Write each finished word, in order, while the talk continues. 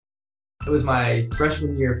it was my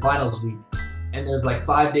freshman year finals week, and there's like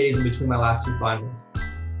 5 days in between my last two finals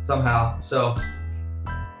somehow. So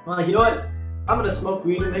I'm like, you know what? I'm gonna smoke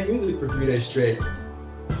weed and make music for 3 days straight.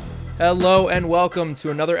 Hello and welcome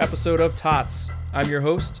to another episode of Tots. I'm your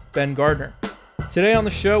host, Ben Gardner. Today on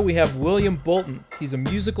the show we have William Bolton. He's a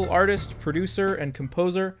musical artist, producer, and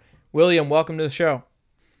composer. William, welcome to the show.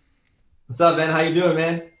 What's up, man? How you doing,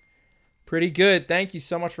 man? Pretty good. Thank you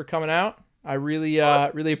so much for coming out. I really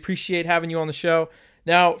appreciate having you on the show.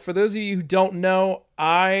 Now, for those of you who don't know,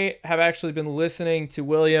 I have actually been listening to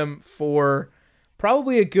William for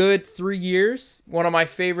probably a good 3 years. One of my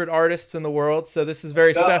favorite artists in the world. So this is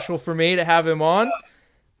very special for me to have him on.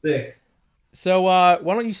 Sick. So why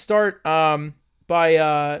don't you start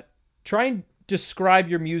by trying to describe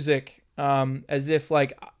your music as if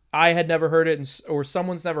like I had never heard it or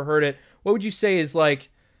someone's never heard it. What would you say is like,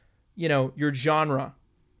 your genre?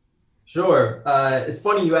 Sure. It's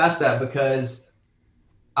funny you asked that because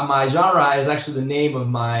my genre is actually the name of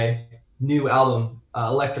my new album,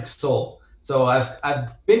 Electric Soul. So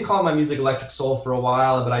I've been calling my music Electric Soul for a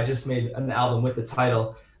while, but I just made an album with the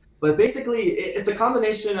title. But basically, it's a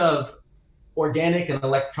combination of organic and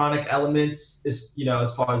electronic elements, is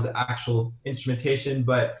as far as the actual instrumentation,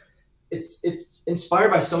 but it's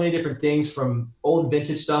inspired by so many different things from old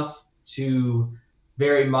vintage stuff to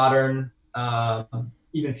very modern,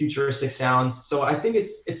 even futuristic sounds. So I think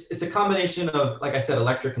it's a combination of, like I said,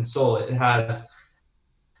 electric and soul. It has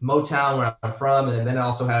Motown, where I'm from, and then it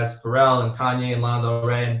also has Pharrell and Kanye and Lana Del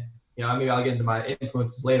Rey. And maybe I'll get into my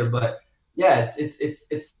influences later, but yeah,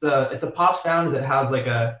 it's a pop sound that has like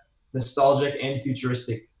a nostalgic and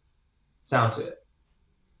futuristic sound to it.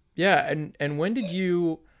 Yeah, and when did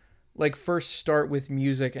you like first start with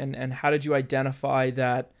music, and how did you identify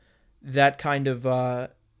that kind of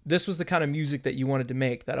this was the kind of music that you wanted to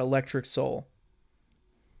make, that electric soul?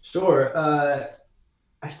 Sure.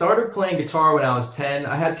 I started playing guitar when I was 10.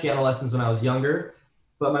 I had piano lessons when I was younger,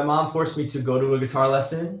 but my mom forced me to go to a guitar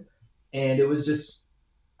lesson. And it was just,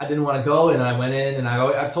 I didn't want to go. And then I went in, and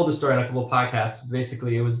I've told the story on a couple of podcasts.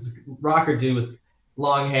 Basically, it was this rocker dude with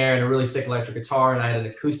long hair and a really sick electric guitar. And I had an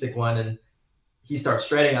acoustic one. And he starts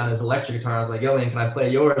shredding on his electric guitar. I was like, yo, man, can I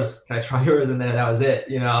play yours? Can I try yours? And then that was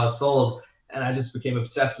it. I was sold. And I just became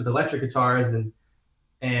obsessed with electric guitars.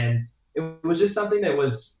 And it was just something that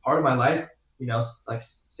was part of my life, like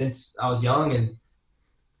since I was young. And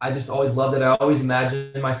I just always loved it. I always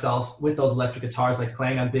imagined myself with those electric guitars, like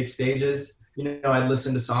playing on big stages. I'd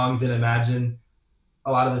listen to songs and imagine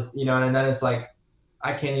a lot of and then it's like,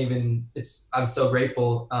 I can't even, I'm so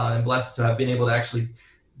grateful and blessed to have been able to actually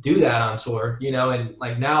do that on tour, and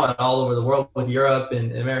like now I'm all over the world with Europe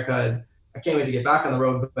and America. And I can't wait to get back on the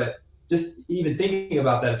road, but just even thinking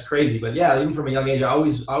about that, it's crazy. But yeah, even from a young age, I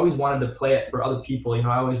always wanted to play it for other people.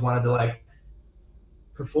 I always wanted to like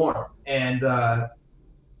perform. And playing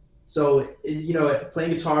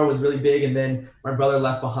guitar was really big. And then my brother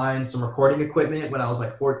left behind some recording equipment when I was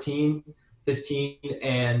like 14, 15,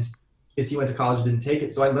 and because he went to college, didn't take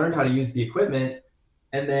it. So I learned how to use the equipment.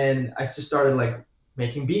 And then I just started like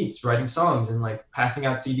making beats, writing songs, and like passing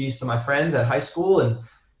out CDs to my friends at high school. And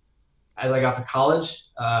as I got to college,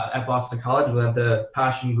 at Boston College, where the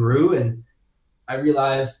passion grew, and I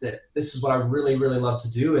realized that this is what I really, really love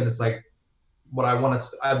to do. And it's like what I want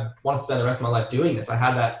to spend the rest of my life doing this. I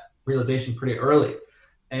had that realization pretty early,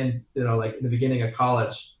 and like in the beginning of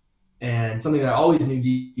college, and something that I always knew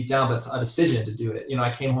deep down, but it's a decision to do it.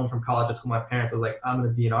 I came home from college. I told my parents, I was like, I'm going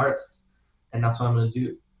to be an artist, and that's what I'm going to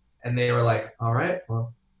do. And they were like, all right,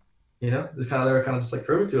 well, they were kind of just like,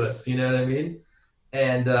 prove it to us. You know what I mean?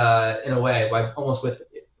 And in a way, by almost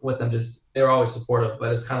with them, just they were always supportive,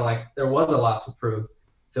 but it's kind of like there was a lot to prove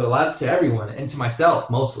to everyone, and to myself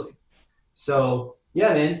mostly. So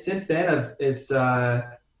yeah, man. Since then, it's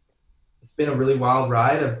been a really wild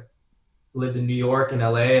ride. I've lived in New York and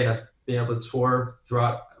LA, and I've been able to tour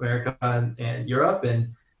throughout America and Europe, and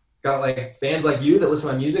got like fans like you that listen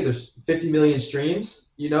to my music. There's 50 million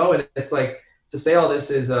streams, and it's like, to say all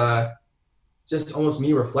this is just almost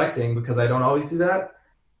me reflecting, because I don't always do that.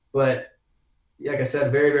 But like I said,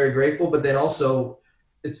 very, very grateful. But then also,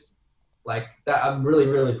 it's like that, I'm really,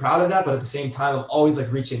 really proud of that. But at the same time, I'm always like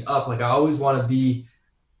reaching up. Like I always want to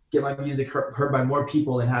get my music heard by more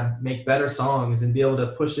people, and make better songs and be able to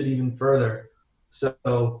push it even further.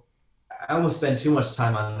 So I almost spend too much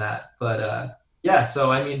time on that. But yeah, so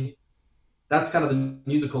I mean, that's kind of the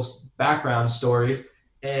musical background story.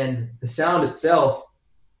 And the sound itself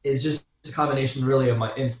is just a combination really of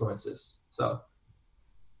my influences. So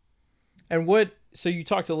And so you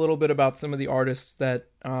talked a little bit about some of the artists that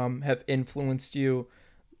have influenced you.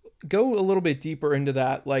 go a little bit deeper into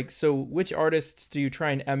that. Like, so which artists do you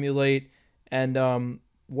try and emulate, and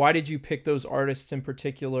why did you pick those artists in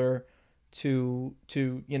particular to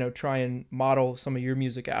try and model some of your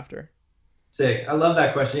music after? Sick. I love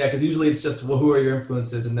that question. Yeah, because usually it's just, well, who are your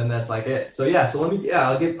influences, and then that's like it. So yeah, so let me, yeah,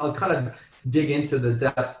 I'll kind of dig into the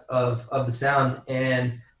depth of the sound,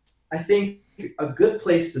 and I think a good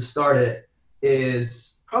place to start it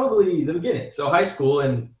is probably the beginning. So high school,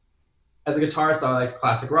 and as a guitarist, I liked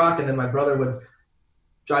classic rock, and then my brother would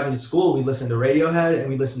drive me to school. We listened to Radiohead and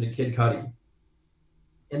we listened to Kid Cudi,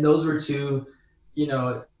 and those were two, you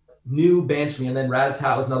know, new bands for me. And then Rat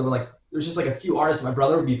was another one. Like there's just like a few artists my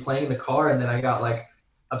brother would be playing in the car, and then I got like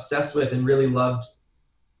obsessed with and really loved.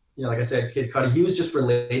 You know, like I said, Kid Cudi. He was just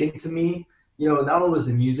relating to me. You know, not only was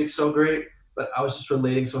the music so great, but I was just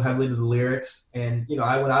relating so heavily to the lyrics. And you know,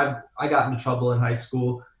 I got into trouble in high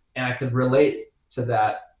school, and I could relate to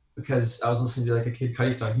that because I was listening to like a Kid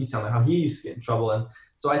Cudi song. He's telling me how he used to get in trouble, and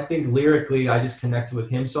so I think lyrically, I just connected with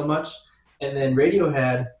him so much. And then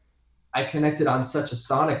Radiohead, I connected on such a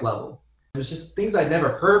sonic level. It was just things I'd never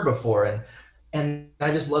heard before, and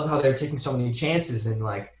I just loved how they were taking so many chances, and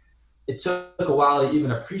like it took a while to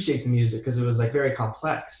even appreciate the music because it was like very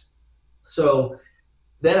complex. So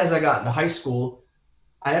then as I got into high school,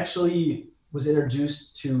 I actually was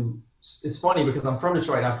introduced to, it's funny because I'm from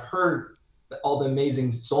Detroit. I've heard all the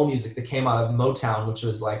amazing soul music that came out of Motown, which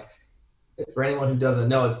was like, for anyone who doesn't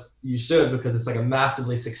know, it's, you should, because it's like a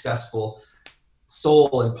massively successful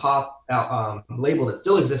soul and pop label that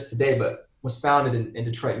still exists today, but was founded in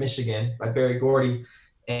Detroit, Michigan by Barry Gordy,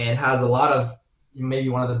 and has a lot of, maybe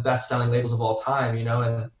one of the best selling labels of all time, you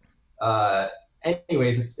know. And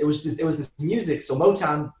anyways, it was this music. So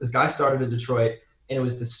Motown, this guy started in Detroit, and it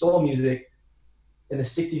was this soul music in the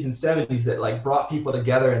 60s and 70s that like brought people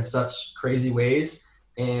together in such crazy ways,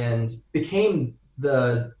 and became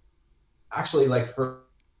the, actually like for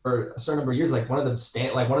a certain number of years, like one of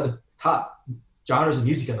the top genres of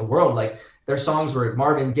music in the world. Like their songs were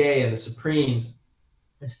Marvin Gaye and the Supremes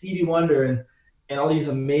and Stevie Wonder, and all these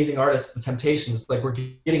amazing artists, the Temptations. Like we're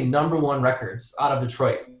getting number one records out of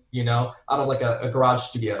Detroit, you know, out of like a garage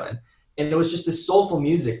studio. And it was just this soulful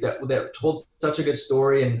music that told such a good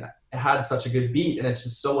story, and it had such a good beat, and it's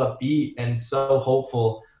just so upbeat and so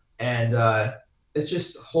hopeful, and it's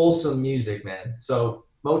just wholesome music, man. So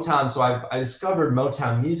Motown, so I discovered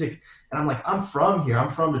Motown music, and I'm like, I'm from here, I'm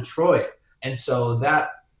from Detroit. And so that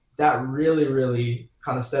really, really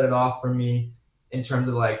kind of set it off for me in terms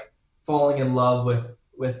of like falling in love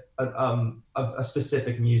with a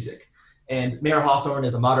specific music. And Mayer Hawthorne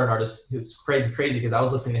is a modern artist who's crazy because I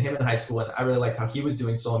was listening to him in high school, and I really liked how he was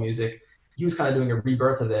doing soul music. He was kind of doing a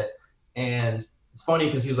rebirth of it, and it's funny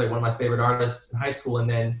because he was like one of my favorite artists in high school. And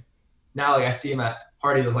then now, like I see him at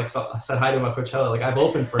parties. I was like, I said hi to him at Coachella. Like I've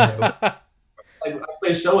opened for him, like I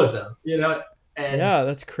played a show with him, you know. And Yeah,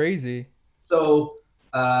 that's crazy. so,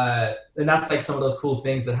 and that's like some of those cool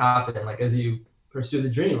things that happen, like as you pursue the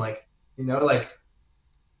dream, like, you know, like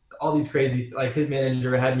all these crazy, like his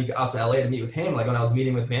manager had me out to LA to meet with him, like when I was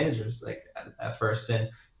meeting with managers, like at first. And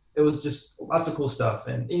it was just lots of cool stuff.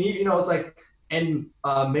 And you know, it's like, and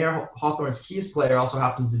Mayer Hawthorne's keys player also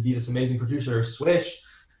happens to be this amazing producer, Swish,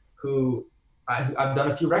 who I've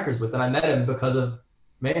done a few records with, and I met him because of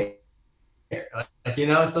Mayer. Like, you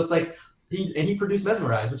know, so it's like he produced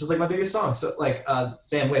Mesmerize, which is like my biggest song. So like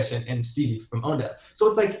Sam Wish and Stevie from Onda. So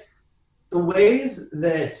it's like the ways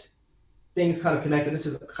that things kind of connect, and this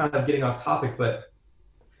is kind of getting off topic, but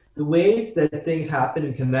the ways that things happen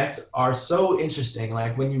and connect are so interesting.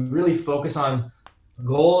 Like when you really focus on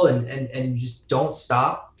goal and you just don't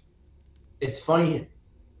stop, it's funny.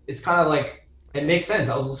 It's kind of like, it makes sense.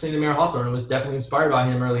 I was listening to Mayer Hawthorne and was definitely inspired by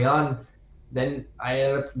him early on. Then I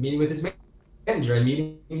ended up meeting with his manager and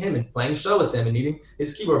meeting him and playing a show with him and meeting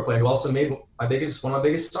his keyboard player, who also made one of my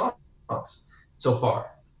biggest songs so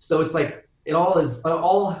far. So it's like it all is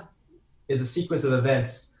a sequence of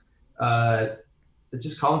events that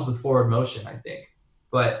just comes with forward motion, I think.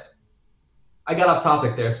 But I got off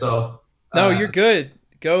topic there, so No, you're good.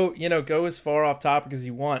 Go as far off topic as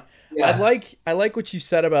you want. yeah, I like what you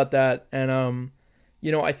said about that, and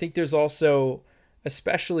I think there's also,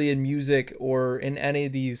 especially in music or in any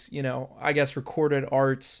of these, I guess recorded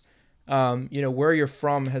arts, where you're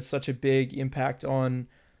from has such a big impact on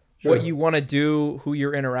what true. you want to do, who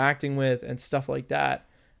you're interacting with, and stuff like that.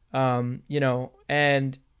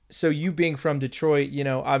 And so you being from Detroit,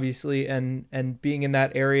 obviously, and being in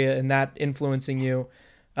that area and that influencing you,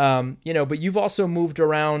 but you've also moved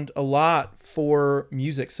around a lot for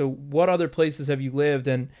music. So what other places have you lived,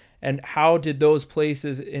 and how did those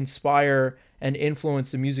places inspire and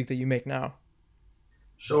influence the music that you make now?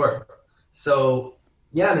 Sure. So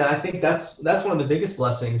yeah, man, I think that's one of the biggest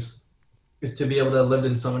blessings is to be able to live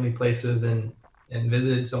in so many places and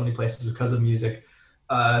visit so many places because of music.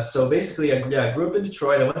 So basically, yeah, I grew up in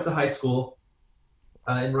Detroit. I went to high school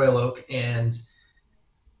in Royal Oak, and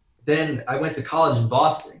then I went to college in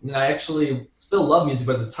Boston. And I actually still love music,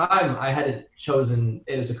 but at the time I hadn't chosen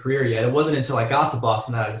it as a career yet. It wasn't until I got to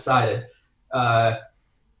Boston that I decided, because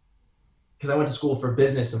I went to school for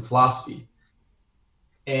business and philosophy,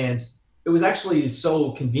 and it was actually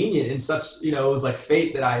so convenient and such. It was like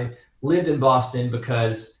fate that I lived in Boston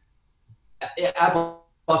because at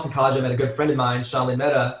Boston College I met a good friend of mine, Sean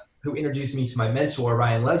Mehta, who introduced me to my mentor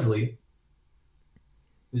Ryan Leslie,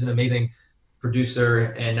 who's an amazing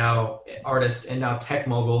producer and now artist and now tech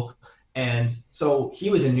mogul. And so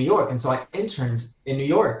he was in New York, and so I interned in New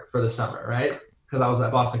York for the summer, right? Because I was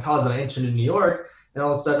at Boston College and I interned in New York, and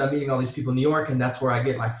all of a sudden I'm meeting all these people in New York, and that's where I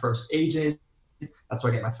get my first agent. That's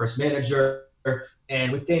where I get my first manager.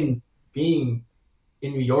 And within being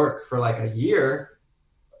in New York for like a year,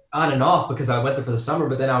 on and off, because I went there for the summer,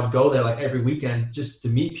 but then I would go there like every weekend just to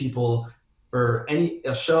meet people for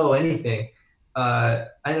a show, anything. I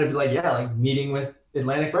ended up like, yeah, like meeting with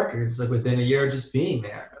Atlantic Records like within a year of just being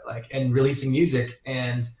there, like, and releasing music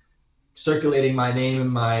and circulating my name and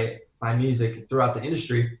my music throughout the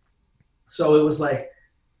industry. So it was like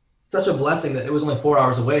such a blessing that it was only 4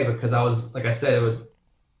 hours away, because I was, like I said, it would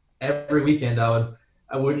every weekend I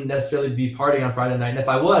wouldn't necessarily be partying on Friday night. And if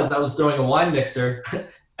I was throwing a wine mixer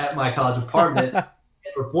at my college apartment and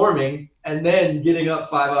performing, and then getting up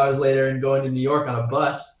 5 hours later and going to New York on a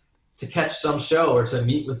bus to catch some show or to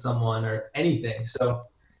meet with someone or anything. So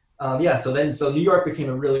yeah, so New York became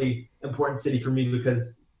a really important city for me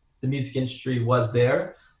because the music industry was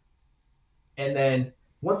there. And then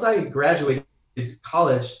once I graduated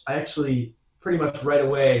college, I actually pretty much right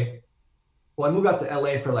away, well, I moved out to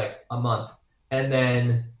LA for like a month, and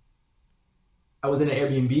then I was in an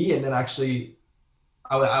Airbnb, and then actually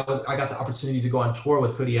I got the opportunity to go on tour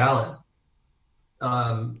with Hoodie Allen.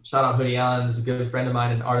 Shout out Hoodie Allen, is a good friend of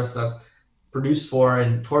mine and artist I've produced for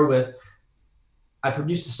and toured with. I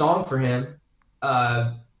produced a song for him,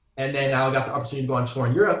 uh, and then now I got the opportunity to go on tour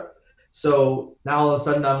in Europe. So now all of a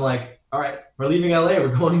sudden I'm like, all right, we're leaving LA,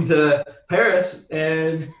 we're going to Paris,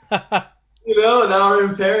 and now we're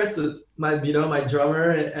in Paris with my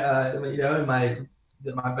drummer, and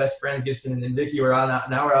my best friends Gibson and Vicky were on.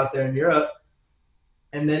 Now we're out there in Europe,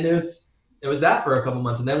 and then it was that for a couple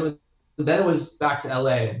months, and then it was back to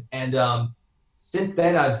LA, and since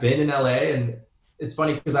then I've been in LA, and it's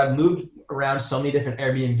funny because I've moved around so many different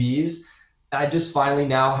Airbnbs. I just finally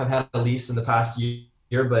now have had a lease in the past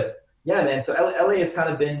year, but yeah, man. So LA has kind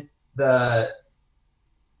of been the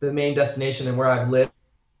the main destination and where I've lived,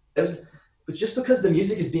 but just because the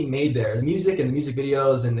music is being made there, the music and the music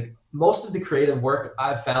videos and most of the creative work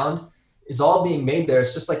I've found is all being made there.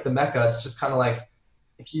 It's just like the Mecca. It's just kind of like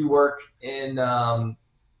if you work in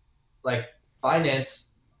like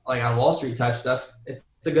finance, like on Wall Street type stuff, it's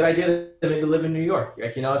a good idea to maybe live in New York.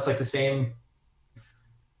 Like, it's like the same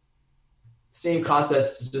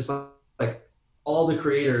concepts. Just like all the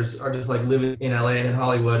creators are just like living in LA and in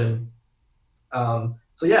Hollywood, and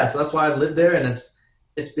so yeah, so that's why I've lived there, and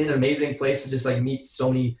it's been an amazing place to just like meet so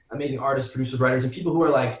many amazing artists, producers, writers, and people who are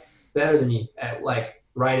like better than me at like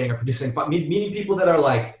writing or producing. Meeting people that are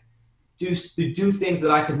like do things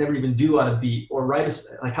that I could never even do on a beat, or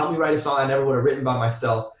like help me write a song I never would have written by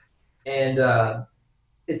myself. And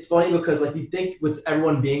it's funny because like you think with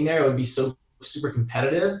everyone being there, it would be so super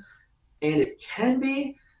competitive, and it can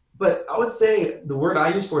be, but I would say the word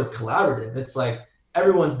I use for it is collaborative. It's like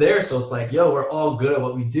everyone's there, so it's like, yo, we're all good at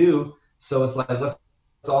what we do. So it's like let's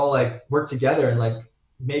all like work together and like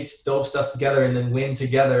make dope stuff together and then win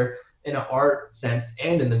together in an art sense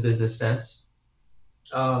and in the business sense.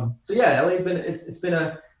 So yeah, LA's been it's been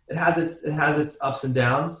it has its ups and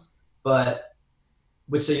downs, but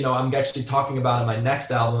which I'm actually talking about in my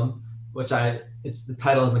next album, which it's the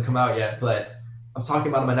title hasn't come out yet, but I'm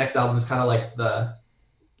talking about in my next album is kind of like the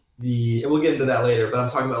we'll get into that later, but I'm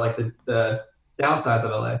talking about like the downsides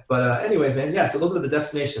of LA. But anyways, man, yeah. So those are the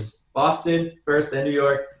destinations: Boston first, then New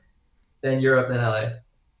York, then Europe, then LA.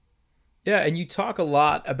 Yeah, and you talk a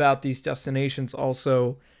lot about these destinations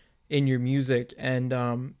also in your music, and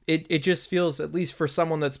it just feels, at least for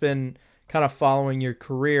someone that's been kind of following your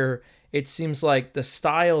career, it seems like the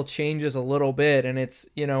style changes a little bit, and it's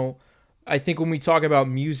I think when we talk about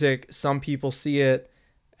music, some people see it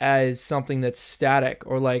as something that's static,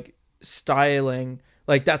 or like styling,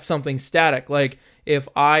 like that's something static. Like if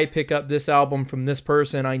I pick up this album from this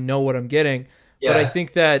person, I know what I'm getting. But I Yeah,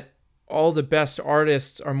 think that all the best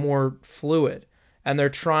artists are more fluid. and they're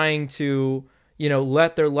trying to,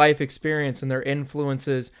 let their life experience and their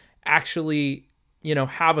influences actually,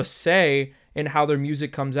 have a say in how their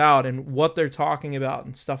music comes out and what they're talking about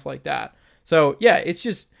and stuff like that. So yeah, it's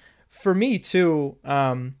just for me too.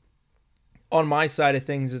 On my side of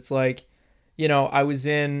things, it's like, I was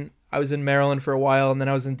in Maryland for a while, and then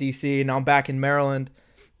I was in DC, and now I'm back in Maryland.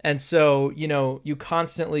 And so, you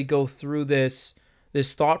constantly go through this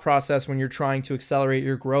thought process when you're trying to accelerate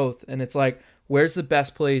your growth, and it's like, where's the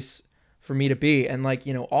best place for me to be? And like,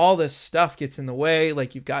 all this stuff gets in the way.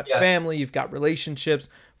 Like, you've got Yeah. family, you've got relationships,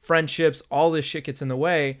 friendships, all this shit gets in the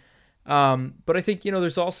way. But I think,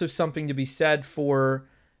 there's also something to be said for,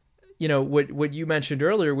 what you mentioned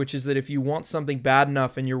earlier, which is that if you want something bad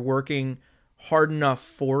enough and you're working hard enough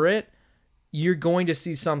for it, you're going to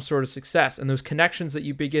see some sort of success. And those connections that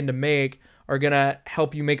you begin to make are going to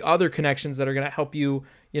help you make other connections that are going to help you,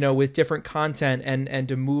 with different content and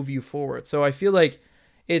to move you forward. So I feel like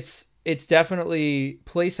it's definitely,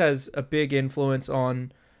 place has a big influence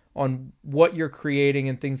on what you're creating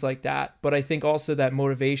and things like that. But I think also that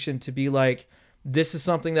motivation to be like, this is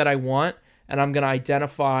something that I want, and I'm going to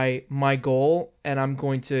identify my goal, and I'm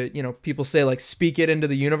going to, people say like speak it into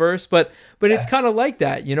the universe, but it's Yeah. kind of like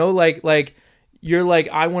that, like you're like,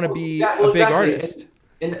 I want to be Yeah, a well, big exactly. artist.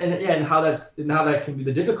 And yeah, and how that can be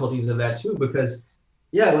the difficulties of that too, because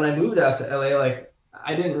yeah, when I moved out to LA, like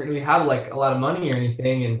I didn't really have like a lot of money or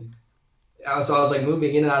anything, and so I was like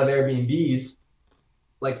moving in and out of Airbnbs.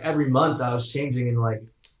 Like every month, I was changing, and like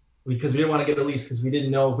because we didn't want to get a lease because we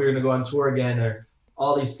didn't know if we were going to go on tour again or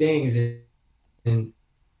all these things, and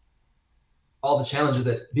all the challenges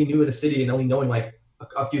that being new in a city and only knowing like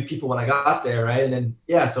a few people when I got there, right? And then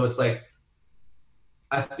yeah, so it's like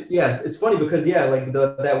yeah, it's funny because yeah, like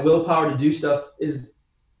that willpower to do stuff is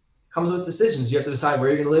comes with decisions. You have to decide where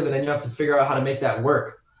you're going to live, and then you have to figure out how to make that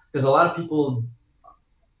work. Because a lot of people,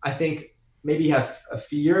 I think, maybe have a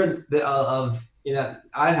fear of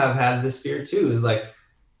I have had this fear too. Is like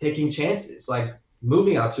taking chances, like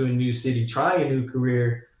moving out to a new city, trying a new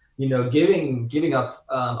career. Giving up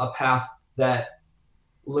a path that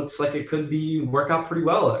looks like it could be work out pretty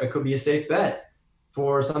well. It could be a safe bet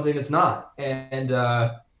for something that's not. And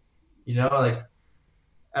like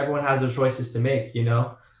everyone has their choices to make,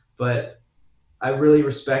 but I really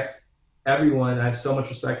respect everyone. I have so much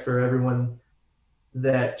respect for everyone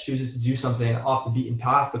that chooses to do something off the beaten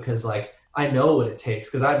path because like I know what it takes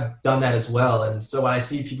because I've done that as well. And so when I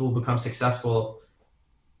see people become successful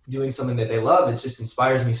doing something that they love, it just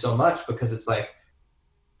inspires me so much because it's like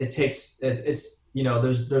it's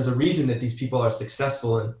there's a reason that these people are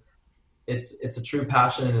successful, and it's a true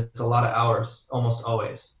passion, and it's a lot of hours almost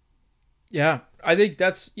always. Yeah, I think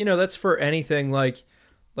that's for anything, like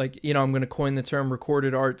I'm going to coin the term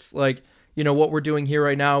recorded arts, like what we're doing here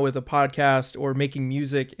right now with a podcast or making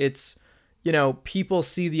music. It's people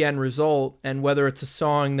see the end result, and whether it's a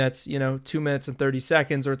song that's 2 minutes and 30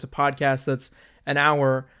 seconds or it's a podcast that's an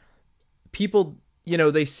hour, people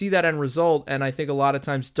they see that end result, and I think a lot of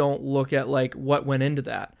times don't look at like what went into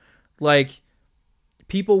that. Like,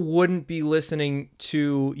 people wouldn't be listening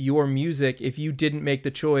to your music if you didn't make the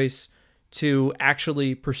choice to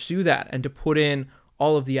actually pursue that and to put in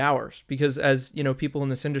all of the hours. Because as people in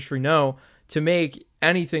this industry know, to make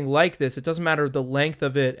anything like this, it doesn't matter the length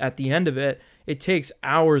of it at the end of it. It takes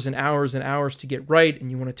hours and hours and hours to get right, and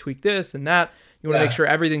you want to tweak this and that. You want to make Yeah. sure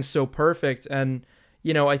everything's so perfect. And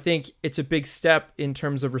I think it's a big step in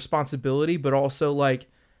terms of responsibility, but also like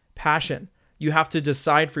passion. You have to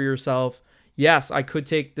decide for yourself, yes, I could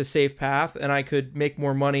take the safe path and I could make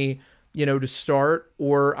more money, to start,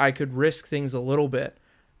 or I could risk things a little bit.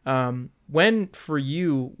 When for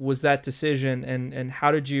you was that decision, and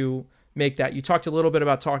how did you make that? You talked a little bit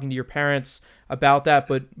about talking to your parents about that,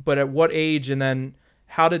 but at what age, and then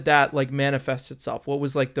how did that like manifest itself? What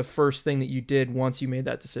was like the first thing that you did once you made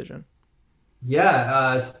that decision?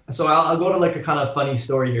 Yeah. So I'll go to like a kind of funny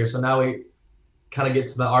story here. So now we kind of get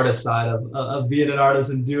to the artist side of being an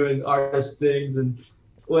artist and doing artist things and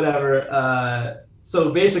whatever.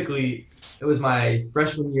 So basically, it was my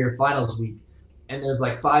freshman year finals week, and there's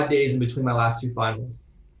like 5 days in between my last two finals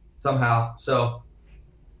somehow. So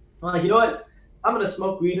I'm like, you know what? I'm gonna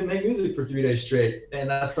smoke weed and make music for 3 days straight,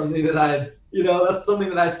 and that's something that that's something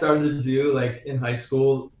that I started to do like in high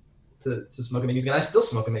school to smoke and make music, and I still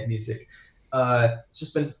smoke and make music.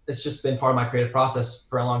 It's just been part of my creative process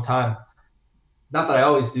for a long time. Not that I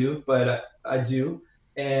always do, but I do.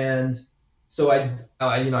 And so I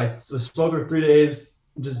was smoking for 3 days,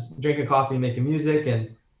 just drinking coffee and making music.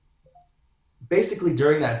 And basically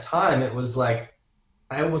during that time, it was like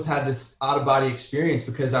I almost had this out of body experience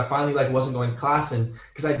because I finally like wasn't going to class, and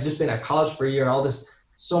because I'd just been at college for a year and all this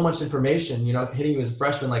so much information, hitting you as a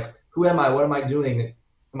freshman. Like, who am I? What am I doing?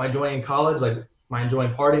 Am I enjoying college? Like, am I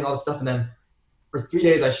enjoying partying? All this stuff. And then for 3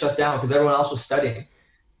 days, I shut down because everyone else was studying,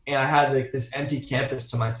 and I had like this empty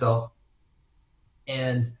campus to myself.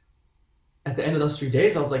 And at the end of those 3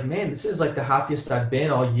 days, I was like, man, this is like the happiest I've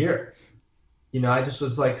been all year. I just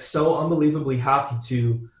was like so unbelievably happy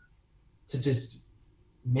to just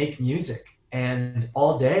make music and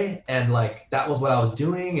all day, and like that was what I was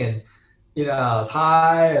doing. And I was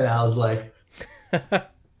high and I was like,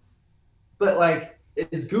 but like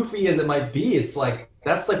as goofy as it might be, it's like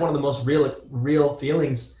that's like one of the most real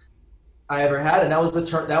feelings I ever had. And that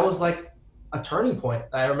was like a turning point,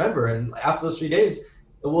 I remember. And after those 3 days,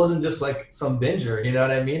 it wasn't just like some binger, you know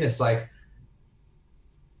what I mean? It's like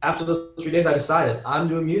after those 3 days, I decided I'm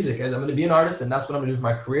doing music and I'm going to be an artist, and that's what I'm going to do for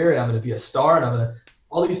my career. And I'm going to be a star, and I'm going to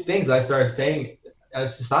all these things I started saying. I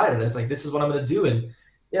just decided it's like this is what I'm going to do. And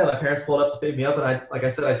yeah, my parents pulled up to pick me up, and like I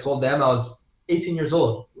said, I told them I was 18 years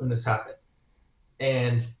old when this happened,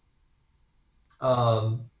 and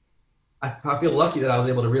um, I feel lucky that I was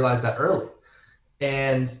able to realize that early.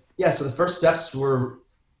 And yeah, so the first steps were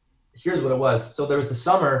here's what it was. So there was the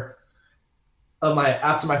summer of my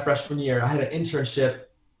after my freshman year, I had an internship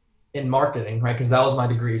in marketing, right? Because that was my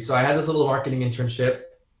degree. So I had this little marketing internship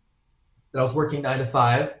that I was working 9 to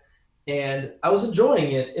 5, and I was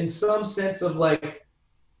enjoying it in some sense of like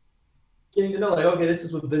getting to know, like, okay, this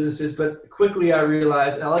is what business is. But quickly I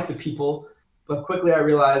realized, and I like the people, but quickly I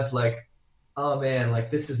realized, like, oh man, like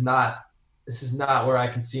this is not where I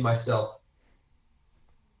can see myself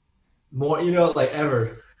more, like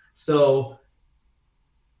ever. So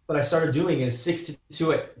what I started doing is 6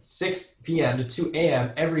 p.m. to 2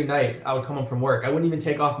 a.m. every night. I would come home from work. I wouldn't even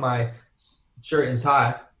take off my shirt and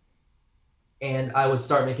tie, and I would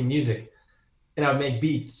start making music. And I would make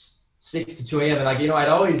beats 6 to 2 a.m. And like I'd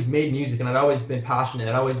always made music, and I'd always been passionate.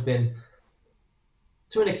 I'd always been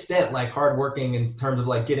to an extent like hardworking in terms of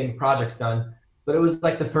like getting projects done. But it was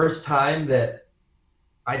like the first time that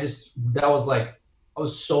that was like I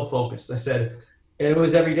was so focused. I said, and it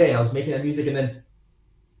was every day. I was making that music, and then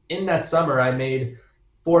in that summer, I made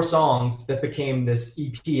 4 songs that became this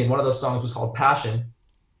EP, and one of those songs was called Passion.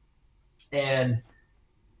 And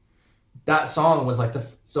that song was like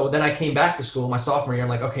so then I came back to school my sophomore year. I'm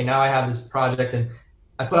like, okay, now I have this project, and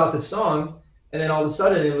I put out this song, and then all of a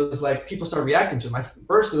sudden it was like people started reacting to it.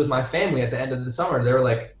 It was my family at the end of the summer. They were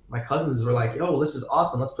like, my cousins were like, yo, this is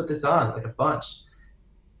awesome. Let's put this on, like a bunch.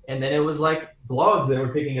 And then it was like blogs that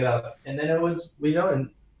were picking it up. And then it was, and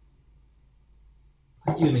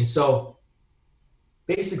excuse me. So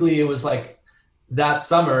basically it was like that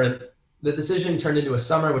summer, the decision turned into a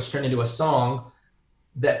summer, which turned into a song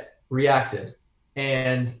that reacted.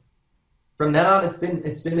 And from then on, it's been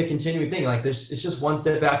the continuing thing. Like it's just one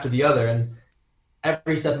step after the other. And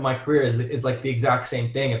every step of my career is like the exact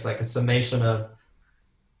same thing. It's like a summation of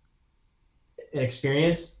an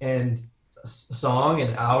experience and a song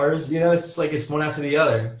and hours. It's just like it's one after the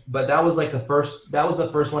other. But that was like that was the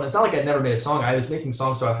first one. It's not like I'd never made a song. I was making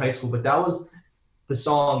songs throughout high school, but that was the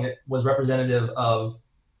song that was representative of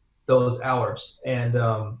those hours. And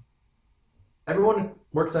everyone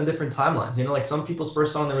works on different timelines. Like some people's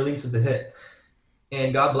first song they release is a hit,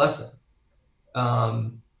 and God bless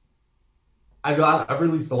them. I've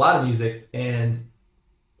released a lot of music, and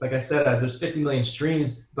like I said, there's 50 million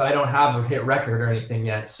streams, but I don't have a hit record or anything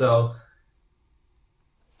yet. So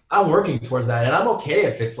I'm working towards that, and I'm okay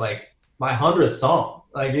if it's like my 100th song.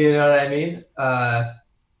 Like, you know what I mean?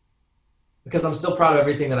 Because I'm still proud of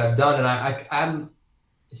everything that I've done, and I'm.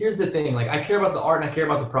 Here's the thing: like, I care about the art and I care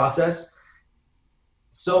about the process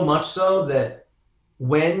so much so that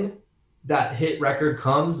when that hit record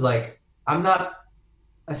comes, like, I'm not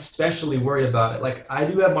especially worried about it. Like, I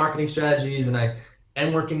do have marketing strategies, and I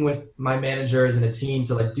am working with my managers and a team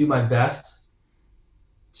to like do my best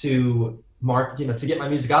to to get my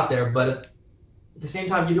music out there. But at the same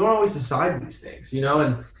time, you don't always decide these things,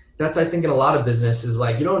 and that's, I think, in a lot of business is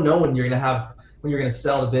like, you don't know when you're going to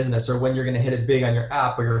sell the business, or when you're going to hit it big on your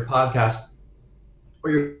app or your podcast or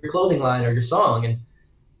your clothing line or your song. And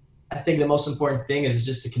I think the most important thing is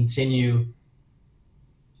just to continue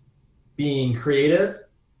being creative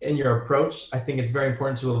in your approach. I think it's very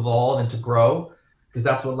important to evolve and to grow, because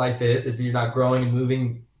that's what life is. If you're not growing and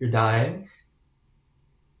moving, you're dying.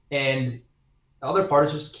 And the other part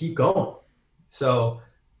is just keep going. So,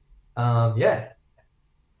 yeah.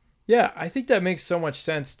 Yeah, I think that makes so much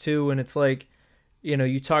sense too. And it's like,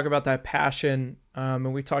 you talk about that passion,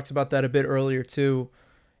 and we talked about that a bit earlier too.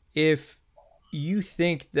 If you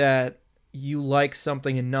think that you like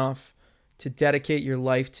something enough to dedicate your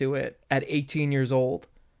life to it at 18 years old.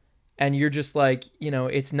 And you're just like,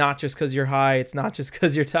 it's not just because you're high. It's not just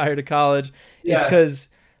because you're tired of college. It's Yeah. because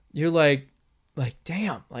you're like,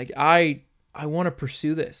 damn, like I want to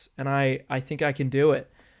pursue this, and I think I can do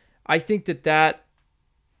it. I think that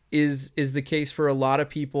is the case for a lot of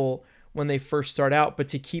people when they first start out, but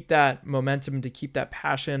to keep that momentum, to keep that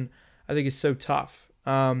passion, I think is so tough.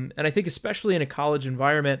 And I think especially in a college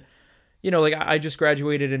environment, like I just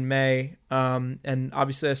graduated in May, and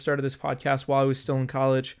obviously I started this podcast while I was still in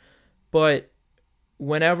college, but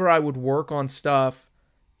whenever I would work on stuff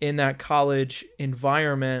in that college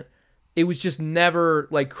environment, it was just never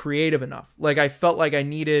like creative enough. Like I felt like I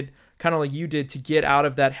needed, kind of like you did, to get out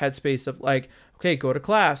of that headspace of like, okay, go to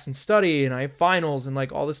class and study, and I have finals and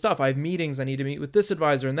like all this stuff. I have meetings. I need to meet with this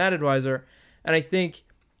advisor and that advisor. And I think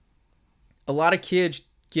a lot of kids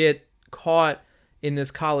get caught in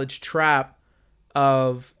this college trap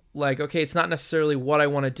of like, okay, it's not necessarily what I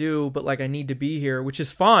want to do, but like I need to be here, which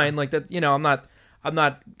is fine. Like that, I'm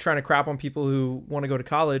not trying to crap on people who want to go to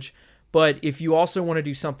college, but if you also want to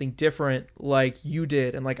do something different like you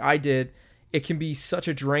did and like I did, it can be such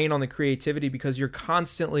a drain on the creativity because you're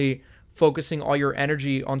constantly focusing all your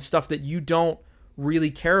energy on stuff that you don't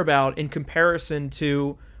really care about in comparison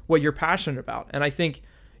to what you're passionate about. And I think,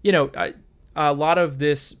 a lot of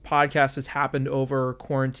this podcast has happened over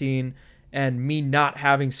quarantine and me not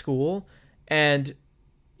having school. And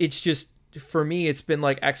it's just, for me, it's been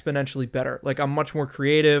like exponentially better. Like I'm much more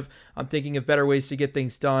creative. I'm thinking of better ways to get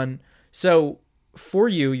things done. So for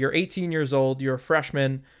you, you're 18 years old, you're a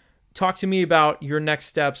freshman. Talk to me about your next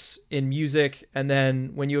steps in music. And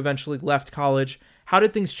then when you eventually left college, how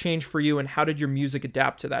did things change for you and how did your music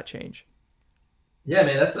adapt to that change? Yeah,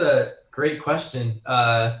 man, that's a great question.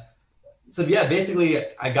 So yeah, basically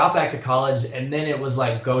I got back to college and then it was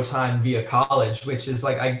like go time via college, which is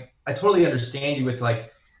like, I totally understand you with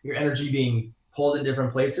like your energy being pulled in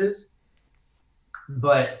different places.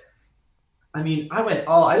 But I mean, I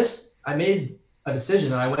made a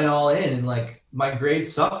decision and I went all in and like my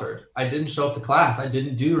grades suffered. I didn't show up to class. I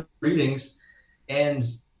didn't do readings. And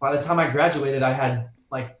by the time I graduated, I had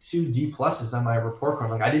like 2 D pluses on my report card.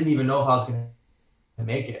 Like I didn't even know if I was going to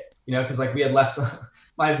make it, cause like we had left,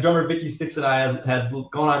 my drummer Vicky Sticks and I had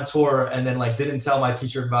gone on tour and then like didn't tell my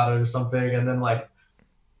teacher about it or something. And then like,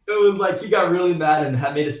 it was like, he got really mad and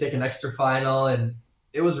had made us take an extra final and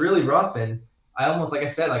it was really rough. And I almost, like I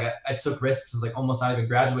said, like I took risks, like almost not even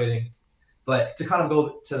graduating. But to kind of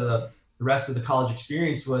go to the rest of the college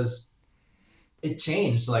experience was, it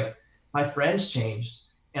changed. Like my friends changed.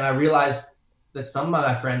 And I realized that some of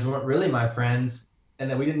my friends weren't really my friends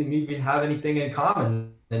and that we didn't even have anything in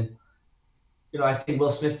common. And, I think Will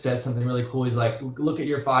Smith said something really cool. He's like, look at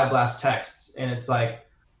your 5 last texts. And it's like,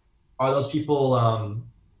 are those people,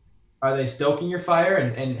 are they stoking your fire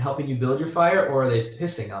and helping you build your fire, or are they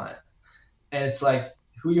pissing on it? And it's like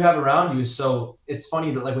who you have around you. So it's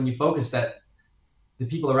funny that like when you focus that the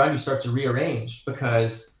people around you start to rearrange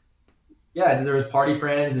because yeah, there was party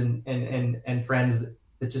friends and friends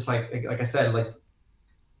that just like I said, like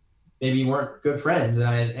maybe weren't good friends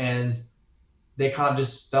and they kind of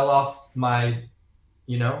just fell off my,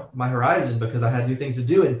 my horizon because I had new things to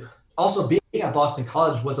do. And also being at Boston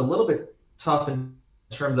College was a little bit tough in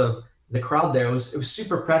terms of the crowd there. It was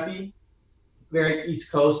super preppy, very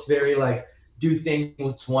East Coast, very like do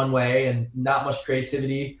things one way and not much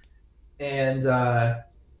creativity. And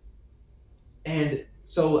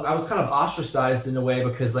so I was kind of ostracized in a way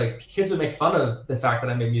because like kids would make fun of the fact that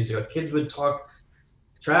I made music. Like kids would talk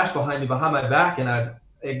trash behind my back, and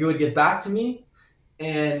it would get back to me.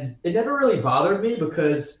 And it never really bothered me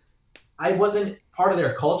because I wasn't part of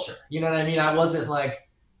their culture. You know what I mean? I wasn't like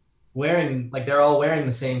wearing, like they're all wearing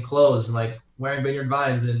the same clothes and like wearing Vineyard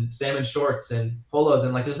Vines and salmon shorts and polos.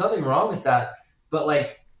 And like, there's nothing wrong with that. But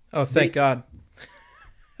like, Oh, thank God.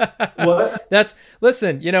 what?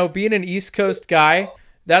 Listen, being an East Coast guy,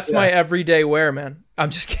 that's Yeah. my everyday wear, man. I'm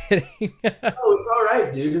just kidding. Oh, it's all right,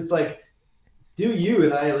 dude. It's like, do you,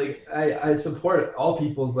 and I support all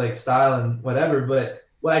people's like style and whatever, but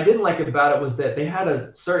what I didn't like about it was that they had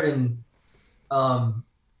a certain um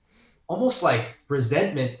almost like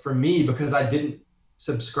resentment for me because I didn't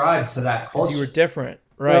subscribe to that Because culture. you were different,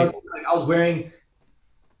 You know, right? I was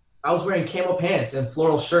wearing camo pants and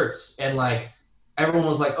floral shirts and like everyone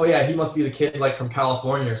was like, oh yeah, he must be the kid like from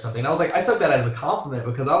California or something. And I was like, I took that as a compliment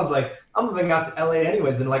because I was like, I'm moving out to LA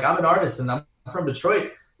anyways, and like I'm an artist and I'm from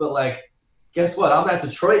Detroit, but like guess what? I'm that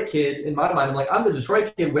Detroit kid in my mind. I'm like, I'm the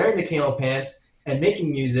Detroit kid wearing the camo pants and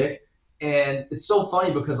making music. And it's so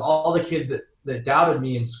funny because all the kids that doubted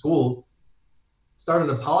me in school started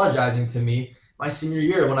apologizing to me my senior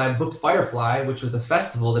year when I booked Firefly, which was a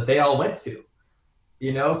festival that they all went to.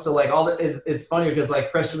 So like all the it's funny because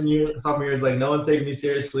like freshman year, sophomore year is like no one's taking me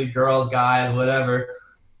seriously, girls, guys, whatever.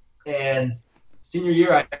 And senior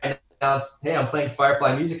year, I announced, hey, I'm playing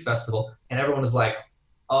Firefly Music Festival, and everyone was like,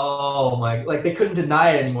 oh my, like they couldn't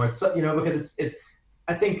deny it anymore. It's because it's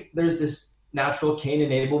I think there's this natural Cain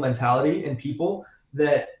and Abel mentality in people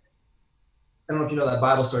that I don't know if you know that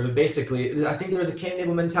Bible story, but basically, I think there's a Cain and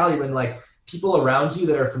Abel mentality when like people around you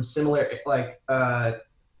that are from similar like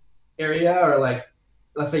area or like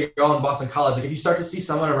let's say you're all in Boston College, like if you start to see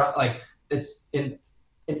someone around like it's in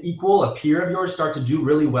an equal, a peer of yours start to do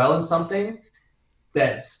really well in something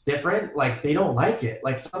that's different, like they don't like it.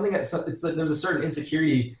 Like something that it's like there's a certain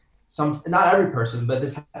insecurity. Not every person, but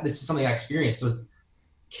this is something I experienced was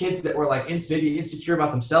kids that were like maybe insecure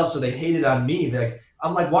about themselves, so they hated on me. Like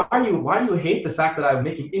I'm like, why do you hate the fact that I'm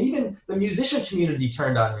making? And even the musician community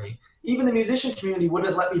turned on me. Even the musician community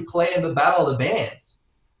wouldn't let me play in the battle of the bands,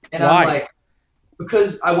 and Why? I'm like,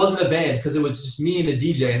 because I wasn't a band, because it was just me and a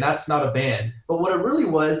DJ, and that's not a band. But what it really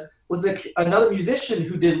was like another musician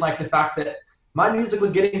who didn't like the fact that my music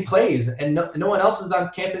was getting plays, and no one else is on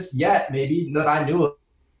campus yet, maybe that I knew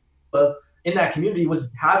of in that community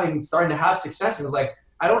was starting to have success. And it was like,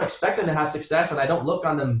 I don't expect them to have success, and I don't look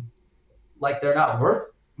on them like they're not worth.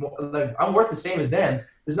 Like I'm worth the same as them.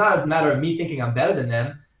 It's not a matter of me thinking I'm better than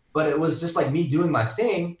them, but it was just like me doing my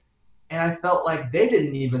thing, and I felt like they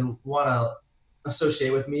didn't even want to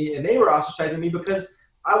associate with me, and they were ostracizing me because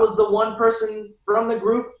I was the one person from the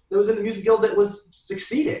group that was in the music guild that was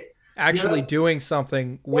succeeding. Actually doing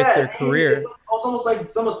something with Yeah, their career. it's almost like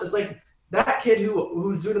it's like that kid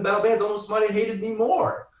who do the battle bands almost might have hated me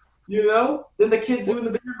more, than the kids doing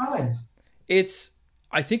the bigger bands.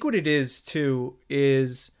 I think what it is too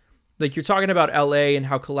is like you're talking about LA and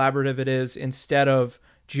how collaborative it is instead of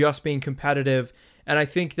just being competitive. And I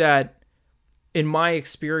think that in my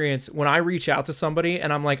experience, when I reach out to somebody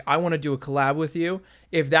and I'm like, I want to do a collab with you,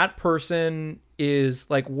 if that person is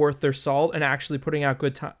like worth their salt and actually putting out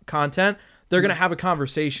good content, they're going to have a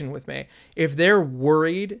conversation with me. If they're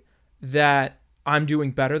worried that I'm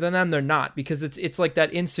doing better than them, they're not, because it's like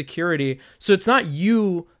that insecurity. So it's not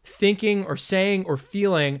you thinking or saying or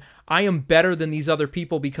feeling I am better than these other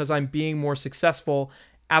people because I'm being more successful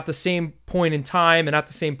at the same point in time and at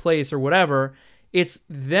the same place or whatever. It's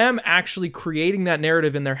them actually creating that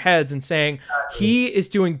narrative in their heads and saying, he is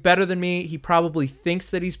doing better than me. He probably thinks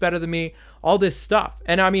that he's better than me, all this stuff.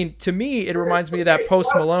 And I mean, to me, it reminds me of that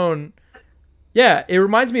Post Malone. Yeah, it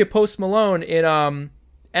reminds me of Post Malone in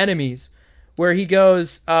Enemies, where he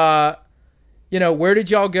goes, where did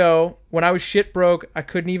y'all go? When I was shit broke, I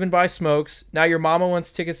couldn't even buy smokes. Now your mama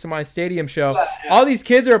wants tickets to my stadium show. All these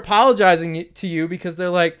kids are apologizing to you because they're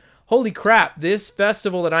like, holy crap, this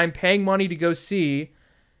festival that I'm paying money to go see,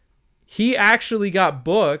 he actually got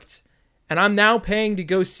booked, and I'm now paying to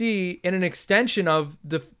go see in an extension of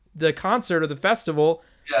the concert or the festival,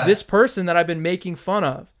 this person that I've been making fun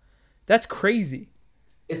of. That's crazy.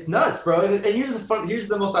 It's nuts, bro. And here's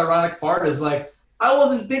the most ironic part is like I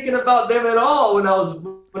wasn't thinking about them at all when I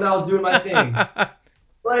was doing my thing.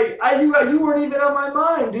 Like you weren't even on my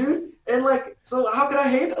mind, dude. And like, so how could I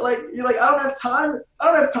hate it? Like, you're like, I don't have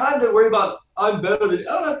time to worry about I'm better than you.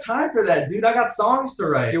 I don't have time for that, dude. I got songs to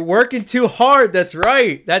write. You're working too hard. That's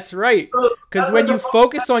right. Because when you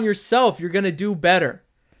focus on yourself, you're gonna do better.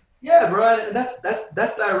 Yeah, bro. And that's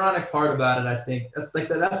the ironic part about it. I think that's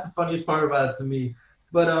the funniest part about it to me.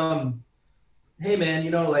 But hey,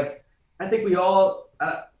 man, like I think we all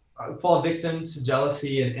fall victim to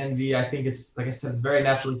jealousy and envy. I think it's, like I said, it's very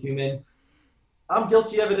naturally human. I'm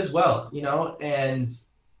guilty of it as well, and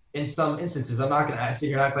in some instances, I'm not going to sit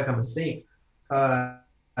here and act like I'm a saint. But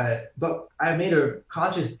I made a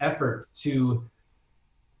conscious effort to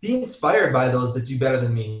be inspired by those that do better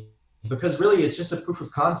than me, because really it's just a proof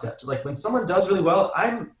of concept. Like when someone does really well,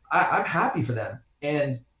 I'm happy for them.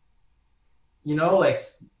 And,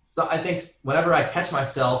 so I think whenever I catch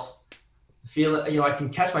myself I can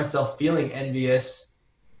catch myself feeling envious,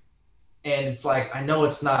 and it's like, I know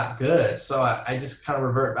it's not good. So I just kind of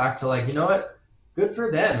revert back to like, you know what? Good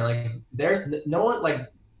for them. Like there's no one,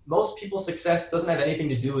 like most people's success doesn't have anything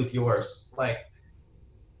to do with yours. Like,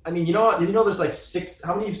 I mean, there's like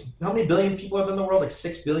how many billion people are there in the world? Like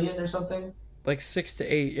 6 billion or something? Like 6 to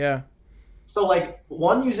 8. Yeah. So like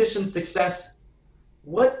one musician's success,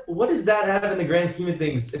 what does that have in the grand scheme of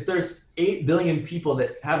things? If there's 8 billion people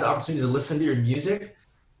that have the opportunity to listen to your music,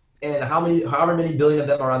 and however many billion of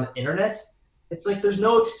them are on the internet, it's like there's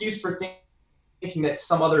no excuse for thinking that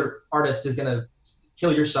some other artist is gonna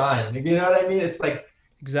kill your shine. You know what I mean? It's like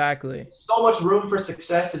Exactly. So much room for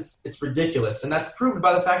success, it's ridiculous. And that's proven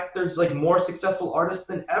by the fact that there's like more successful artists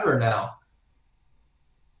than ever now.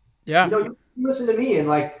 Yeah. You listen to me and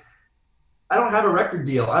like I don't have a record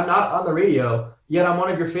deal. I'm not on the radio, yet I'm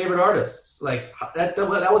one of your favorite artists. Like that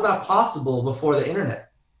was not possible before the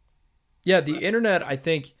internet. Yeah, the internet, I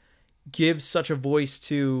think, gives such a voice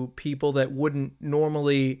to people that wouldn't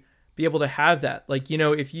normally be able to have that. Like,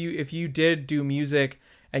 if you did do music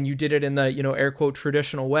and you did it in the, air quote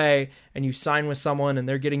traditional way, and you sign with someone and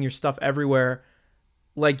they're getting your stuff everywhere,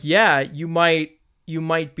 like, yeah, you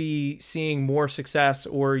might be seeing more success,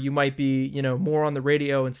 or you might be, more on the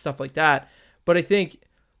radio and stuff like that. But I think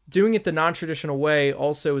doing it the non-traditional way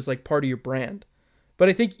also is like part of your brand. But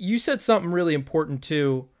I think you said something really important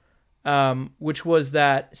too, which was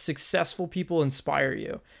that successful people inspire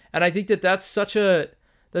you. And I think that that's such a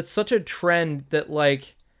trend that,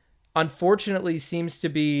 like, unfortunately seems to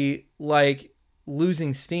be like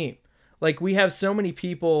losing steam. Like, we have so many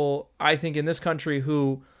people, I think, in this country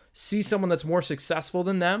who see someone that's more successful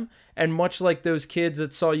than them, and much like those kids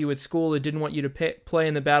that saw you at school that didn't want you to play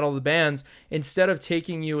in the battle of the bands, instead of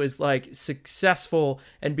taking you as like successful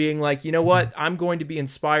and being like, you know what, I'm going to be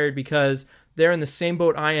inspired because they're in the same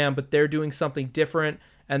boat I am, but they're doing something different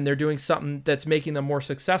and they're doing something that's making them more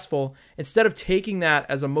successful. Instead of taking that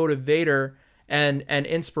as a motivator and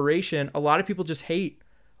inspiration, a lot of people just hate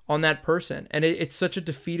on that person. And it's such a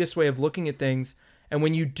defeatist way of looking at things. And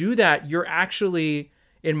when you do that, you're actually,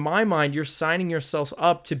 in my mind, you're signing yourself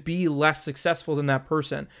up to be less successful than that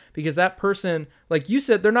person, because that person, like you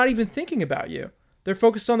said, they're not even thinking about you. They're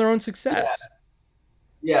focused on their own Yeah. success.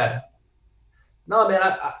 Yeah. No, man,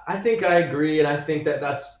 I think I agree. And I think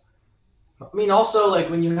that's, I mean, also like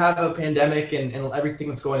when you have a pandemic and everything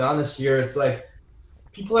that's going on this year, it's like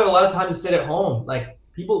people have a lot of time to sit at home. Like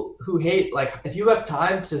people who hate, like if you have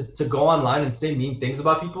time to go online and say mean things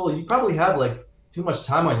about people, you probably have like too much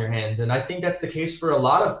time on your hands. And I think that's the case for a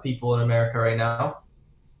lot of people in America right now.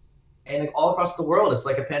 And like, all across the world, it's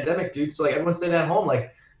like a pandemic, dude. So like everyone's sitting at home,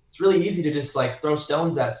 like it's really easy to just like throw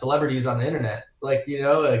stones at celebrities on the internet. Like,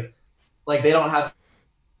 like they don't have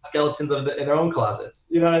skeletons in their own closets.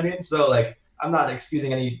 You know what I mean? So like, I'm not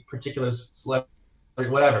excusing any particular celebrity,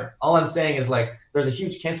 whatever. All I'm saying is like, there's a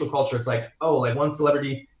huge cancel culture. It's like, oh, like one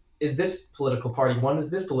celebrity is this political party, one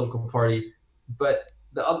is this political party, but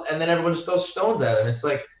and then everyone just throws stones at him. It's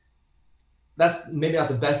like that's maybe not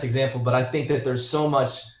the best example, but I think that there's so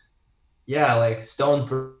much, yeah, like stone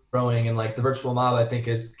throwing and like the virtual mob. I think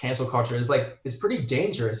is cancel culture is like is pretty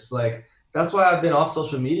dangerous. Like that's why I've been off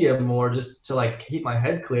social media more, just to like keep my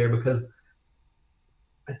head clear, because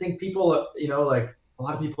I think people, like a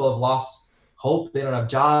lot of people have lost hope. They don't have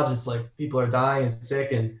jobs. It's like people are dying and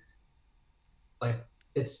sick, and like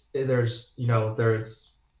there's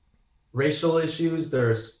racial issues.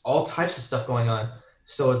 There's all types of stuff going on.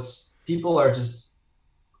 So it's people are just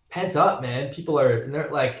pent up, man. People are and they're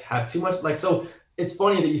like have too much. Like so, it's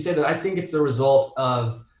funny that you say that. I think it's a result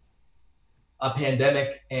of a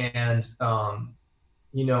pandemic and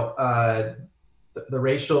the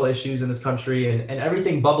racial issues in this country and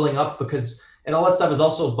everything bubbling up because and all that stuff is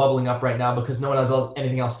also bubbling up right now because no one has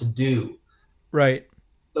anything else to do. Right.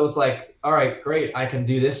 So it's like, all right, great, I can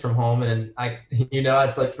do this from home, and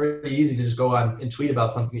it's like pretty easy to just go on and tweet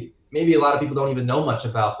about something maybe a lot of people don't even know much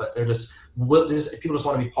about, but they're just people just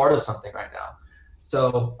want to be part of something right now.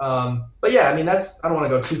 So, but yeah, I mean, I don't want to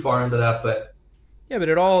go too far into that, but Yeah, but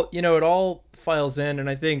it all files in, and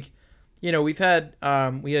I think, we had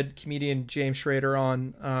comedian James Schrader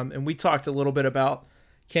on, and we talked a little bit about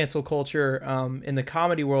cancel culture in the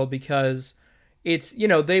comedy world, because it's,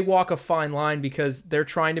 they walk a fine line because they're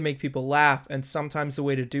trying to make people laugh, and sometimes the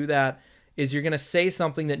way to do that is you're going to say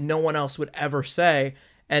something that no one else would ever say,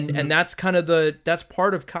 and that's kind of that's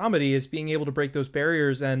part of comedy, is being able to break those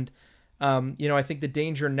barriers. And I think the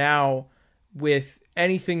danger now with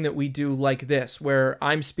anything that we do like this, where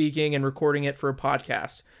I'm speaking and recording it for a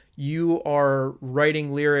podcast, you are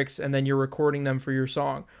writing lyrics and then you're recording them for your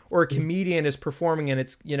song, or a comedian is performing and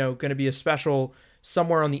it's, going to be a special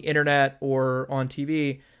somewhere on the internet or on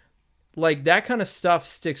TV, like that kind of stuff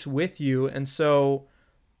sticks with you. And so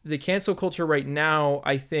the cancel culture right now,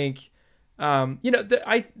 I think,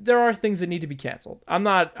 there are things that need to be canceled. I'm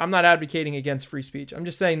not advocating against free speech. I'm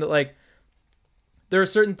just saying that, like, there are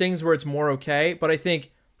certain things where it's more okay, but I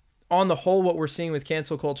think on the whole, what we're seeing with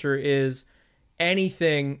cancel culture is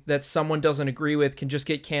anything that someone doesn't agree with can just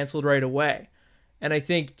get canceled right away. And I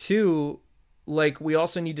think too, like, we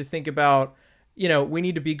also need to think about, we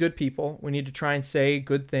need to be good people. We need to try and say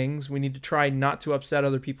good things. We need to try not to upset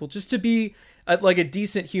other people, just to be like a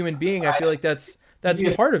decent human being. I feel like that's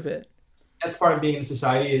part of it. that's part of being in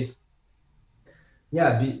society is,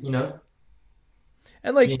 yeah,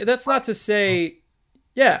 And like being, that's not to say,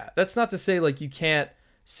 yeah, that's not to say like you can't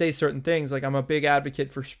say certain things. Like I'm a big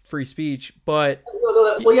advocate for free speech, but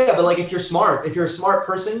well, yeah, but like if you're a smart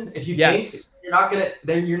person, if you think yes,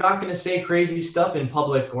 then you're not gonna say crazy stuff in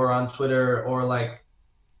public or on Twitter or like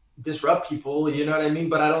disrupt people. You know what I mean?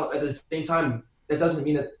 But I don't. At the same time, that doesn't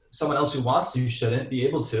mean that someone else who wants to shouldn't be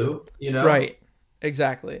able to. You know? right,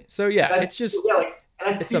 exactly. So yeah, And I it's think, just yeah, like, and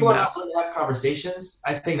I think it's a people are not mess. willing to have conversations.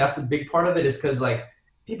 I think that's a big part of it, is because like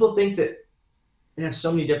people think that they have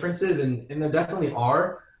so many differences, and there definitely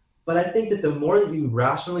are. But I think that the more that you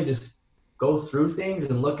rationally just go through things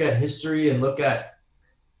and look at history and look at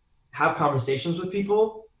have conversations with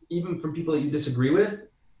people, even from people that you disagree with,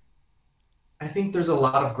 I think there's a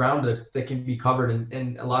lot of ground that can be covered,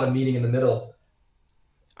 and a lot of meeting in the middle.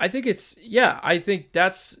 I think it's yeah. I think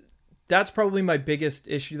that's probably my biggest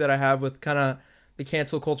issue that I have with kind of the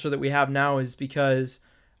cancel culture that we have now is because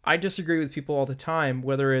I disagree with people all the time,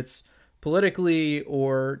 whether it's politically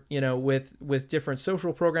or with different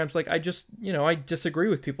social programs. Like I disagree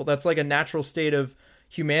with people. That's like a natural state of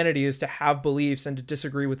humanity is to have beliefs and to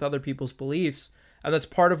disagree with other people's beliefs, and that's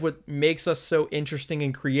part of what makes us so interesting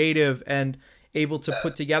and creative and able to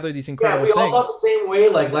put together these Yeah, incredible we all thought things. the same way.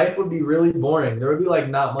 Like life would be really boring. There would be like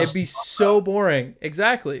not It'd much to be talk so about. boring.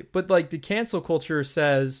 Exactly. But like the cancel culture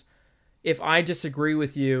says, if I disagree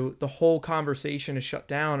with you, the whole conversation is shut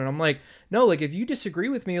down. And I'm like, no, like if you disagree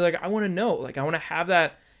with me, like I want to know, like I want to have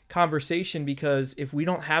that conversation because if we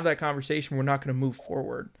don't have that conversation, we're not going to move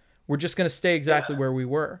forward. We're just going to stay exactly Yeah, where we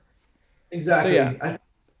were. So yeah. exactly. And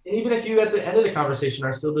even if you at the end of the conversation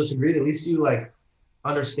are still disagreed, at least you like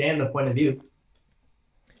understand the point of view.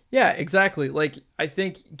 Yeah, exactly. Like I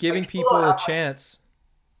think Like giving people don't people a have, chance.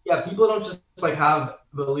 yeah, people don't just like have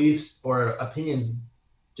beliefs or opinions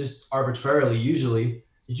just arbitrarily. Usually,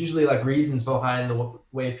 it's usually like reasons behind the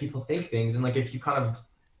way people think things, and like if you kind of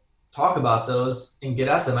talk about those and get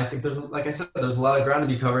at them, I think there's, like I said, there's a lot of ground to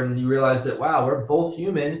be covered, and you realize that wow, we're both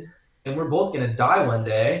human, and we're both gonna die one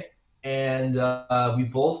day, and we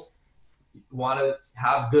both want to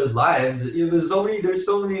have good lives. You know, there's so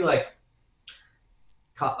many like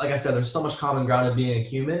I said, there's so much common ground in being a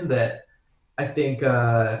human that I think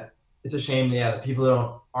it's a shame, yeah, that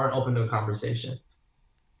people aren't open to a conversation.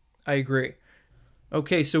 I agree.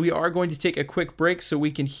 Okay, so we are going to take a quick break so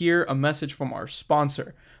we can hear a message from our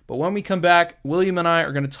sponsor. But when we come back, William and I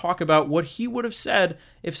are going to talk about what he would have said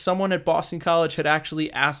if someone at Boston College had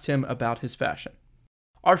actually asked him about his fashion.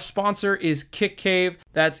 Our sponsor is Kick Cave.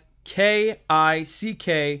 That's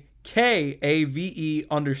KICKKAVE_.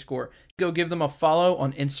 Go give them a follow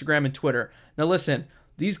on Instagram and Twitter. Now listen,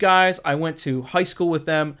 these guys, I went to high school with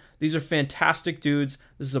them. These are fantastic dudes.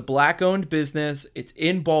 This is a black owned business. It's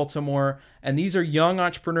in Baltimore. And these are young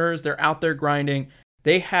entrepreneurs. They're out there grinding.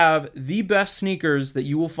 They have the best sneakers that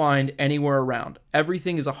you will find anywhere around.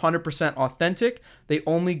 Everything is 100% authentic. They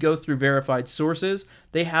only go through verified sources.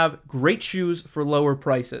 They have great shoes for lower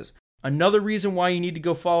prices. Another reason why you need to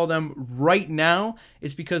go follow them right now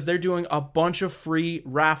is because they're doing a bunch of free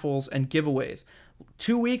raffles and giveaways.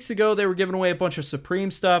 2 weeks ago, they were giving away a bunch of Supreme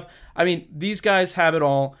stuff. I mean, these guys have it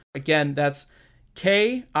all. Again, that's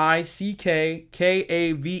KICKKAVE_.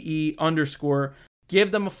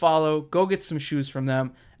 Give them a follow. Go get some shoes from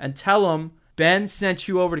them and tell them Ben sent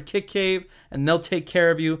you over to Kick Cave and they'll take care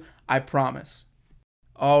of you. I promise.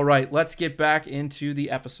 All right, let's get back into the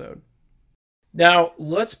episode. Now,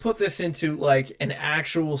 let's put this into like an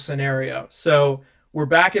actual scenario. So, we're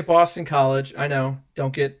back at Boston College. I know,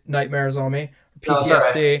 don't get nightmares on me. No, it's all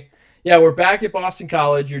right. PTSD. Yeah, we're back at Boston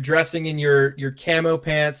College. You're dressing in your camo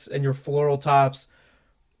pants and your floral tops.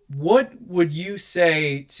 What would you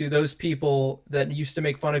say to those people that used to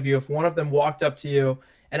make fun of you if one of them walked up to you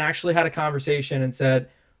and actually had a conversation and said,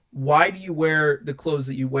 "Why do you wear the clothes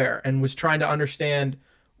that you wear?" and was trying to understand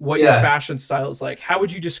what your Yeah. fashion style is like? How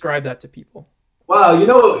would you describe that to people? Wow. It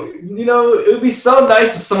would be so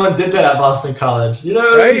nice if someone did that at Boston College. You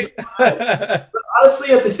know, it would be so Right? nice. But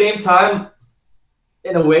honestly, at the same time,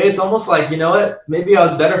 in a way, it's almost like, you know what? Maybe I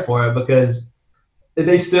was better for it because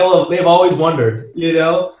they've always wondered,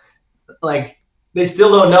 like they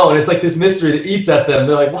still don't know, and it's like this mystery that eats at them.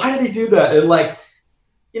 They're like, why did he do that? And like,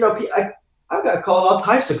 I've got called all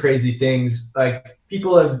types of crazy things. Like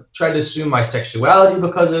people have tried to assume my sexuality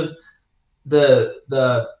because of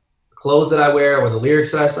the clothes that I wear or the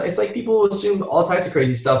lyrics that I say. It's like people assume all types of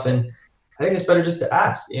crazy stuff, and I think it's better just to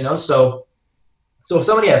ask. So if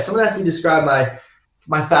someone asked me to describe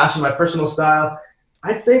my fashion, my personal style,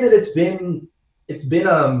 I'd say that it's been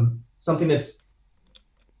something that's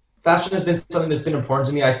fashion has been something that's been important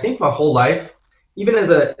to me. I think my whole life, even as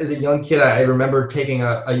a young kid, I remember taking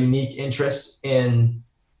a unique interest in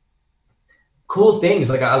cool things.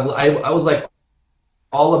 Like I was like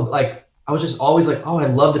all of like I was just always like, oh, I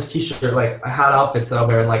love this T-shirt. Like I had outfits that I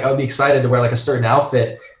wear, and like I would be excited to wear like a certain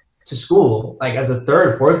outfit to school, like as a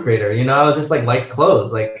third, fourth grader. You know, I was just like liked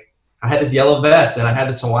clothes. Like I had this yellow vest and I had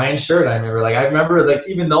this Hawaiian shirt. I remember like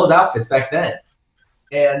even those outfits back then.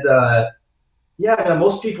 And yeah, I mean,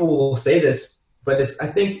 most people will say this, but I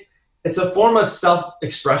think it's a form of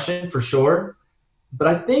self-expression for sure. But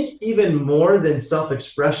I think even more than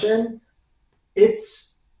self-expression,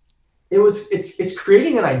 it's it's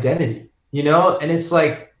creating an identity, you know? And it's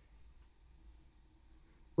like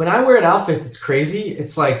when I wear an outfit that's crazy,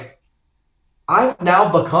 it's like I've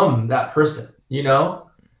now become that person, you know?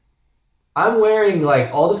 I'm wearing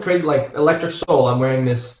like all this crazy like Electric Soul. I'm wearing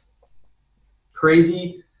this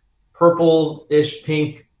crazy purple-ish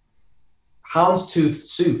pink houndstooth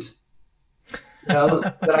suit, you know,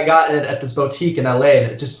 that I got at this boutique in LA,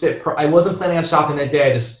 and it just fit. I wasn't planning on shopping that day.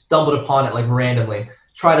 I just stumbled upon it like randomly,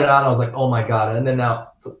 tried it on. I was like, oh my god! And then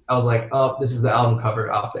now I was like, oh, this is the album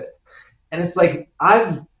cover outfit. And it's like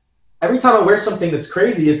every time I wear something that's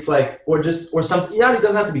crazy, it's like or something. Yeah, it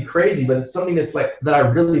doesn't have to be crazy, but it's something that's like that I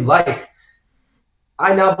really like.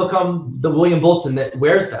 I now become the William Bolton that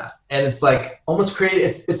wears that, and it's like almost created.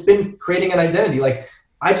 It's been creating an identity. Like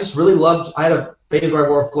I just really loved. I had a phase where I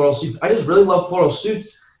wore floral suits. I just really love floral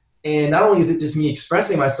suits, and not only is it just me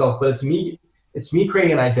expressing myself, but it's me. It's me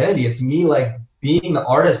creating an identity. It's me like being the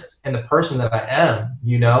artist and the person that I am.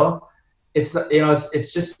 You know, it's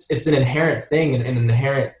just it's an inherent thing and an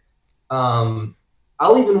inherent. Um,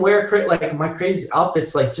 I'll even wear like my crazy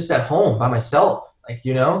outfits like just at home by myself. Like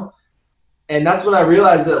you know, and that's when I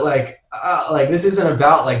realized that like this isn't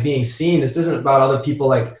about like being seen. This isn't about other people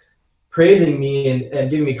like praising me and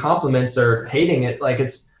giving me compliments or hating it. Like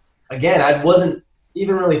it's again, I wasn't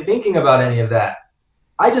even really thinking about any of that.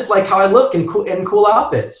 I just like how I look in cool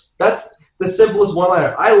outfits. That's the simplest one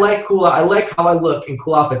liner. I like cool. I like how I look in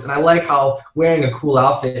cool outfits, and I like how wearing a cool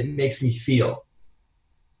outfit makes me feel,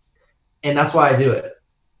 and that's why I do it.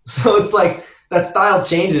 So it's like that style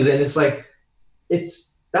changes, and it's like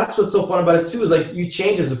it's that's what's so fun about it too is like you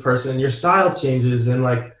change as a person and your style changes and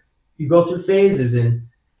like you go through phases and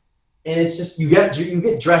it's just you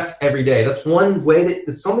get dressed every day. That's one way that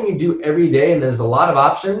it's something you do every day, and there's a lot of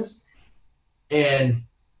options. And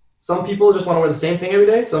some people just want to wear the same thing every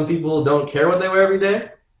day. Some people don't care what they wear every day,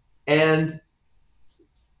 and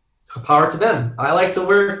power to them. I like to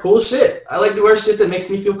wear cool shit. I like to wear shit that makes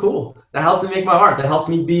me feel cool. That helps me make my art. That helps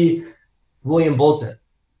me be William Bolton.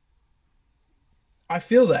 I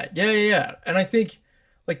feel that. Yeah, yeah, yeah. And I think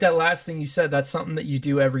like that last thing you said, that's something that you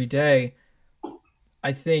do every day.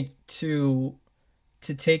 I think to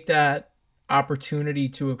take that opportunity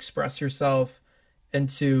to express yourself and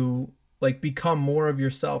to like become more of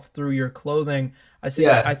yourself through your clothing, I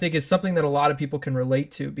Yeah, think is something that a lot of people can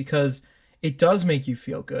relate to because it does make you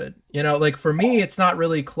feel good. You know, like for me it's not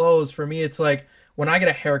really clothes. For me it's like when I get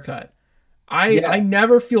a haircut. I yeah.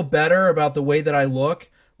 never feel better about the way that I look.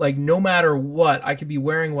 Like no matter what, I could be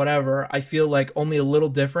wearing whatever. I feel like only a little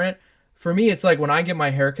different. For me, it's like when I get my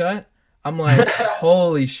haircut, I'm like,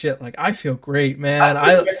 holy shit! Like I feel great, I man.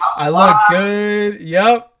 feel I look like, good.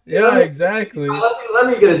 Yep. let Yeah. me Exactly. let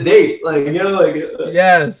me get a date. Like you know, like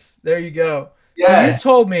Yes. There you go. So you yeah.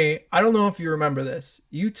 told me. I don't know if you remember this.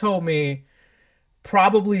 You told me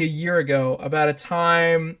probably a year ago about a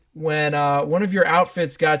time when one of your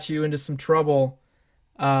outfits got you into some trouble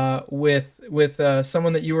with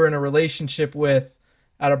someone that you were in a relationship with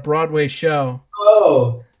at a Broadway show.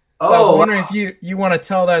 Oh, So I was oh. wondering Wow. if you want to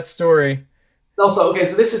tell that story. Also, okay,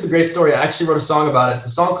 so this is a great story. I actually wrote a song about it. It's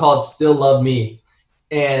a song called "Still Love Me,"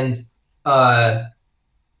 and uh,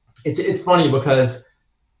 it's funny because,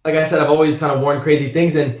 like I said, I've always kind of worn crazy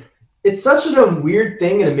things, and it's such a weird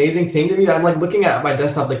thing, an amazing thing to me. That I'm like looking at my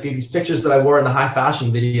desktop, like these pictures that I wore in the high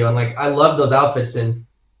fashion video, and like I love those outfits, and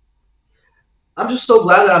I'm just so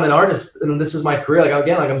glad that I'm an artist and this is my career. Like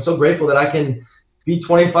again, like I'm so grateful that I can be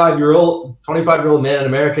 25-year-old man in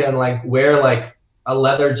America and like wear like a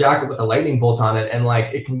leather jacket with a lightning bolt on it and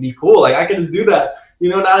like it can be cool. Like I can just do that. You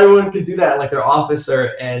know, not everyone can do that in like their office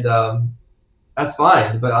or and that's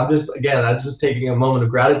fine. But I'm just taking a moment of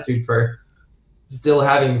gratitude for still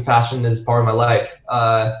having fashion as part of my life.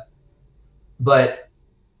 But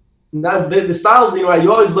now the styles, you know,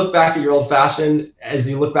 you always look back at your old fashioned as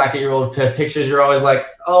you look back at your old pictures. You're always like,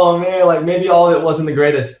 oh man, like maybe all of it wasn't the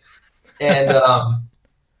greatest. And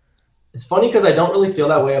it's funny because I don't really feel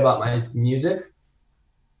that way about my music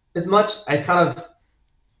as much. I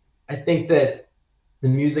think that the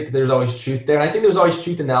music, there's always truth there. And I think there's always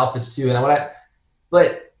truth in the outfits too. And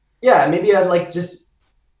but yeah, maybe I'd like just,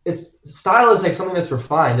 it's style is like something that's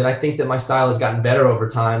refined. And I think that my style has gotten better over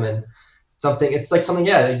time and it's like something,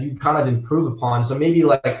 yeah, that you kind of improve upon. So maybe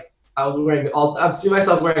like I've seen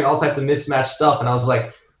myself wearing all types of mismatched stuff. And I was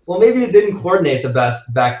like, well, maybe it didn't coordinate the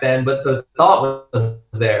best back then, but the thought was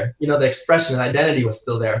there, the expression and identity was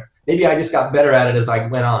still there. Maybe I just got better at it as I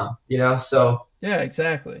went on, so. Yeah,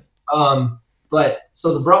 exactly. But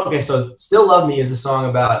so so Still Love Me is a song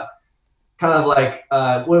about kind of like,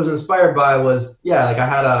 what it was inspired by was, yeah, like I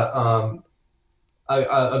had a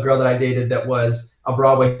girl that I dated that was a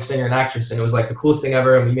Broadway singer and actress, and it was like the coolest thing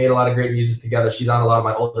ever. And we made a lot of great music together. She's on a lot of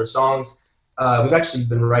my older songs. We've actually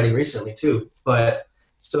been writing recently too. But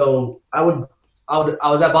so I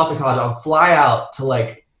was at Boston College. I would fly out to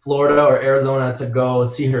like Florida or Arizona to go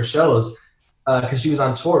see her shows because she was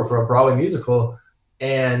on tour for a Broadway musical.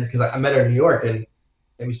 And because I met her in New York and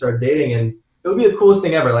we started dating, and it would be the coolest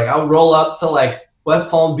thing ever. Like I would roll up to like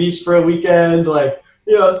West Palm Beach for a weekend, like,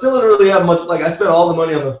 still didn't really have much, like I spent all the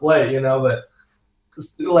money on the flight, but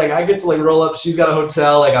like I get to like roll up, she's got a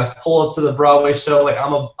hotel, like I pull up to the Broadway show, like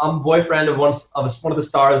I'm boyfriend of one of the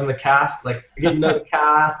stars in the cast, like I get to know the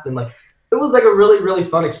cast, and like it was like a really, really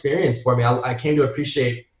fun experience for me. I came to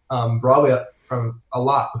appreciate Broadway from a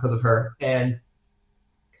lot because of her. And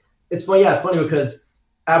it's funny, yeah, it's funny because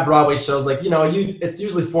at Broadway shows, like, it's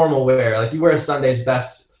usually formal wear. Like you wear Sunday's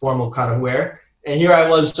best formal kind of wear. And here I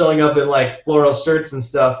was showing up in like floral shirts and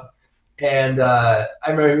stuff. And I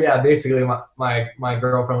remember, yeah, basically my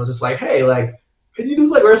girlfriend was just like, hey, like, could you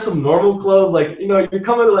just like wear some normal clothes? Like, you're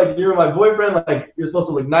coming, like, you're my boyfriend. Like, you're supposed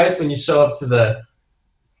to look nice when you show up to the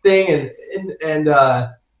thing. And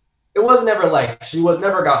it was never like, she was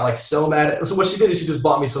never got like so mad. So what she did is she just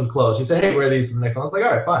bought me some clothes. She said, hey, wear these to the next one. I was like,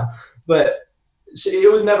 all right, fine. But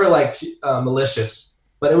it was never like malicious,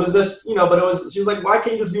 but it was just, she was like, why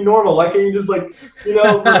can't you just be normal? Why can't you just like,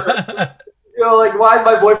 like, why is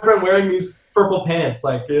my boyfriend wearing these purple pants?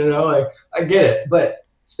 Like, like I get it, but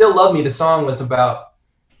Still Love Me, the song was about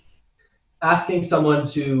asking someone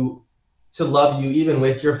to love you even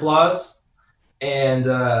with your flaws.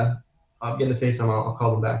 And I'll get in the face them, I'll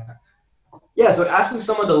call them back. Yeah, so asking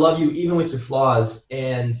someone to love you even with your flaws.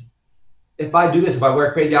 And if I do this, if I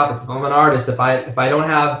wear crazy outfits, if I'm an artist, if I don't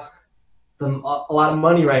have a lot of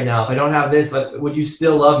money right now, if I don't have this, like, would you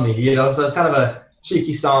still love me? So it's kind of a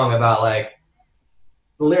cheeky song about like,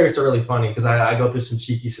 the lyrics are really funny because I go through some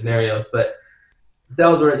cheeky scenarios, but that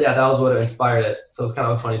was what inspired it. So it's kind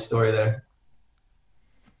of a funny story there.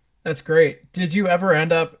 That's great. Did you ever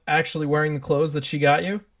end up actually wearing the clothes that she got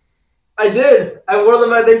you? I did. I wore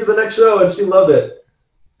them, I think, to the next show, and she loved it.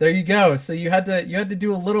 There you go. So you had to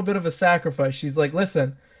do a little bit of a sacrifice. She's like,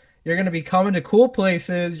 listen, you're going to be coming to cool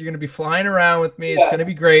places. You're going to be flying around with me. Yeah. It's going to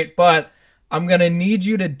be great, but I'm going to need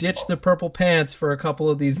you to ditch the purple pants for a couple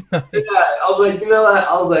of these nights. Yeah, I was like,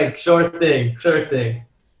 I was like, sure thing.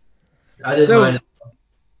 I didn't mind it.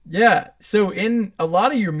 Yeah. So in a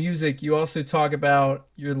lot of your music, you also talk about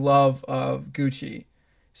your love of Gucci.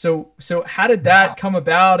 So how did that come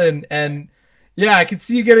about? And yeah, I can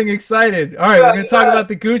see you getting excited. All right, we're going to talk about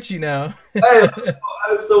the Gucci now. Hey,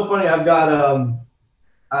 it's so funny. I've got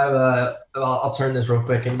I'll turn this real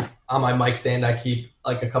quick, and on my mic stand I keep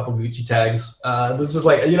like a couple Gucci tags. There's just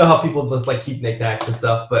like, how people just like keep knickknacks and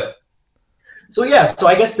stuff. But so yeah, so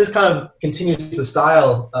I guess this kind of continues the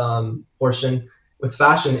style portion with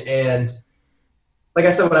fashion. And like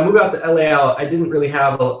I said, when I moved out to LA, I didn't really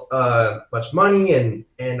have much money, and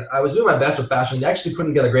I was doing my best with fashion, actually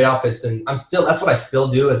putting together great outfits, and that's what I still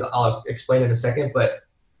do, as I'll explain in a second. But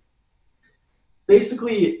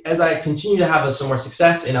basically, as I continue to have some more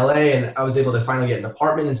success in LA, and I was able to finally get an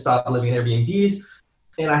apartment and stop living in Airbnbs,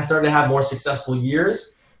 and I started to have more successful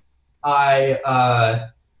years, I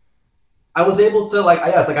was able to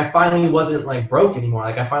I finally wasn't like broke anymore.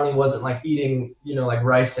 Like I finally wasn't like eating, like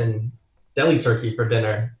rice and deli turkey for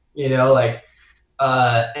dinner, and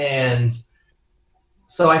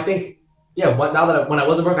so I think, yeah, when I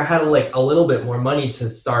wasn't broke, I had like a little bit more money to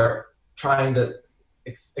start trying to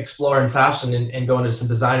explore in fashion and go into some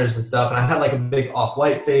designers and stuff. And I had like a big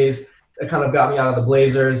Off-White phase that kind of got me out of the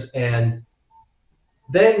Blazers. And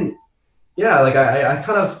then, yeah, like I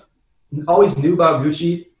kind of always knew about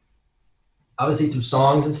Gucci, obviously through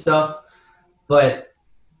songs and stuff, but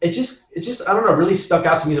it just I don't know, really stuck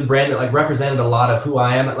out to me as a brand that like represented a lot of who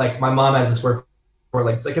I am. Like my mom has this word for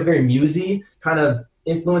like, it's like a very musy kind of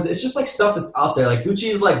influence. It's just like stuff that's out there. Like Gucci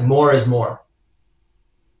is like more is more.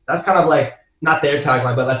 That's kind of like not their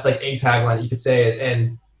tagline, but that's like a tagline that you could say it.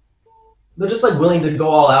 And they're just like willing to go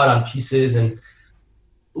all out on pieces. And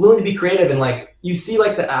willing to be creative, and like you see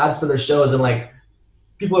like the ads for their shows, and like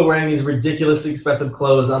people are wearing these ridiculously expensive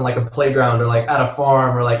clothes on like a playground or like at a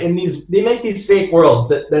farm, or like in these, they make these fake worlds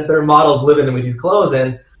that their models live in with these clothes,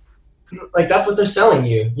 and like that's what they're selling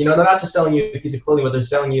you. You know, they're not just selling you a piece of clothing, but they're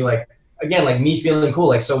selling you like, again, like me feeling cool.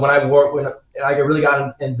 Like, so when I really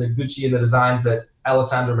got into Gucci and the designs that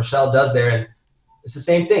Alessandro Michel does there, and it's the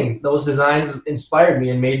same thing. Those designs inspired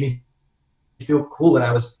me and made me feel cool, and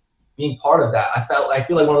I was being part of that. I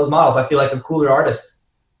feel like one of those models. I feel like a cooler artist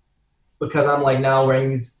because I'm like now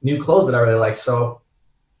wearing these new clothes that I really like. So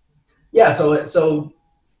yeah, so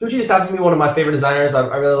Gucci just happens to be one of my favorite designers.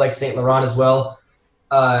 I really like Saint Laurent as well.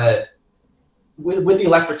 Uh, with the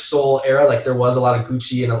Electric Soul era, like there was a lot of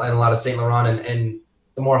Gucci and a lot of Saint Laurent, and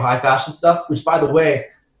the more high fashion stuff. Which, by the way,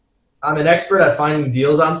 I'm an expert at finding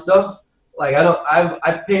deals on stuff. Like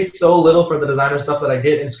I pay so little for the designer stuff that I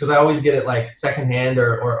get. It's because I always get it like secondhand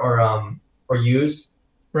or used.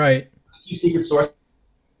 Right. A few secret sources.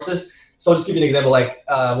 So I'll just give you an example. Like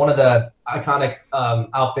one of the iconic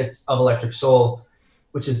outfits of Electric Soul,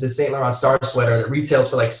 which is the Saint Laurent Star sweater that retails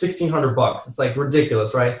for like $1,600. It's like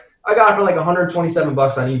ridiculous, right? I got it for like $127 on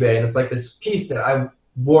eBay, and it's like this piece that I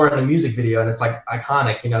wore in a music video, and it's like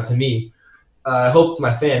iconic, you know, to me. I hope to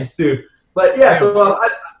my fans too. But yeah, so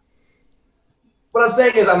what I'm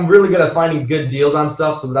saying is I'm really good at finding good deals on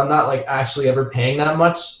stuff, so that I'm not like actually ever paying that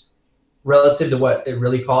much relative to what it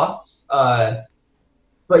really costs.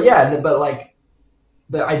 But yeah, but like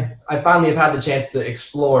I finally have had the chance to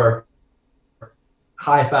explore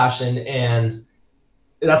high fashion, and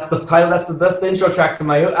that's the title. That's the intro track to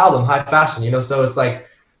my album, High Fashion. You know, so it's like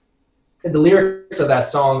the lyrics of that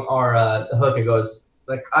song are the hook. It goes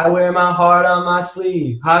like, "I wear my heart on my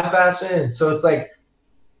sleeve, high fashion." So it's like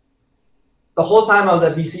the whole time I was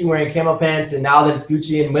at BC wearing camo pants, and now that it's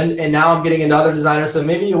Gucci, and now I'm getting into other designers. So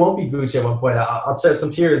maybe it won't be Gucci at one point. I'll shed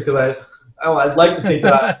some tears because I'd like to think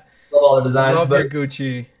that I love all the designs. Love your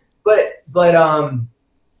Gucci. But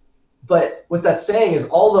what that's saying is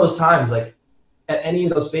all those times, like at any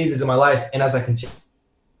of those phases in my life, and as I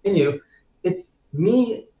continue, it's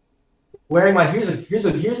me wearing my here's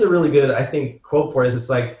a really good, I think, quote for it. Is it's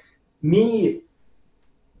like me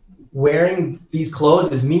wearing these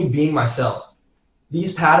clothes is me being myself.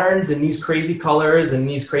 These patterns and these crazy colors and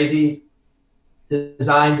these crazy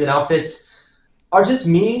designs and outfits are just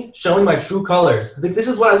me showing my true colors. Like, this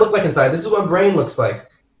is what I look like inside. This is what my brain looks like.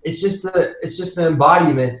 It's just an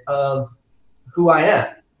embodiment of who I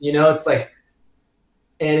am. You know, it's like,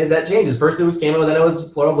 and that changes. First it was camo, then it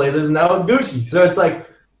was floral blazers, and now it's Gucci. So it's like,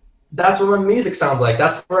 that's what my music sounds like.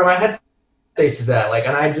 That's where my headspace is at. Like,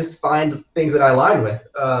 and I just find things that I align with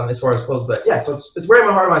as far as clothes. But yeah, so it's wearing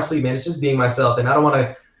my heart on my sleeve, man. It's just being myself, and I don't want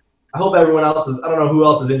to. I hope everyone else is. I don't know who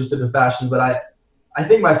else is interested in fashion, but I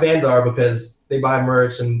think my fans are, because they buy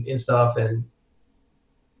merch and stuff, and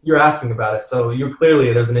you're asking about it. So you're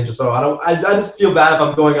clearly, there's an interest. So I just feel bad if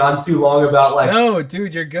I'm going on too long about like. No,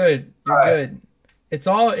 dude, you're good. You're good. It's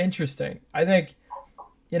all interesting. I think,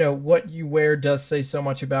 you know, what you wear does say so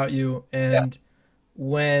much about you, and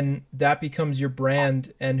when that becomes your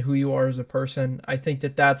brand and who you are as a person, I think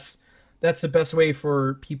that's the best way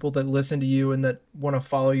for people that listen to you and that want to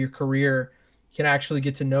follow your career can actually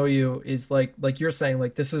get to know you, is like you're saying,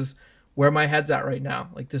 like, this is where my head's at right now.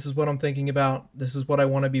 Like, this is what I'm thinking about. This is what I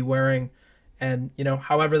want to be wearing. And, you know,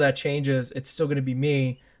 however that changes, it's still going to be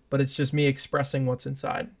me, but it's just me expressing what's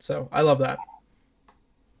inside. So I love that.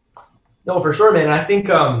 No, for sure, man. And I think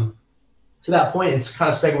to that point, it's kind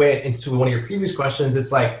of segue into one of your previous questions.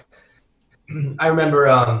 It's like, I remember,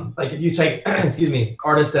 like, if you take, excuse me,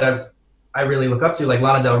 artists that I really look up to, like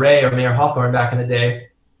Lana Del Rey or Mayer Hawthorne back in the day,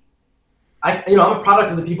 I'm a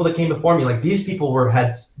product of the people that came before me. Like, these people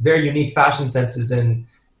had very unique fashion senses, and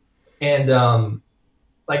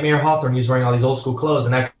like Mayer Hawthorne, he was wearing all these old school clothes,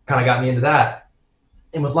 and that kind of got me into that.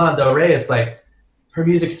 And with Lana Del Rey, it's like her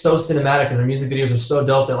music's so cinematic and her music videos are so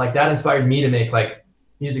dope that like that inspired me to make like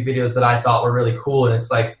music videos that I thought were really cool. And it's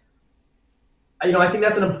like, I think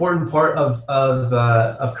that's an important part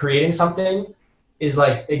of creating something, is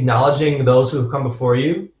like acknowledging those who have come before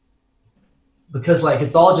you, because like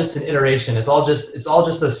it's all just an iteration. It's all just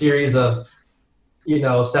a series of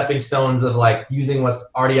stepping stones of like using what's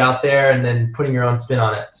already out there and then putting your own spin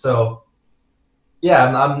on it. So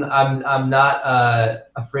yeah, I'm not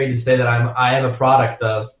afraid to say that I am a product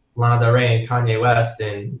of Lana Del Rey and Kanye West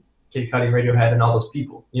and Kid Cudi, Radiohead, and all those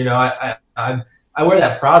people. I wear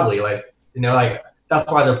that proudly. Like, like that's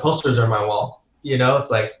why their posters are on my wall.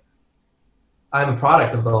 It's like I'm a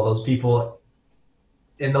product of all those people,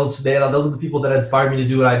 and those are the people that inspired me to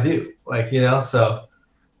do what I do. Like, so.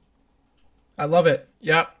 I love it.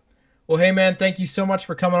 Yeah. Well, hey man, thank you so much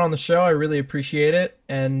for coming on the show. I really appreciate it,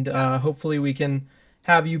 and hopefully we can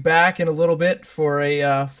have you back in a little bit for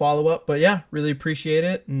a follow up. But yeah, really appreciate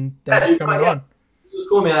it, and thank Yeah, you for dude, coming yeah, on. it was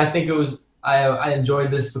cool, man. I think it was I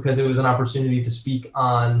enjoyed this because it was an opportunity to speak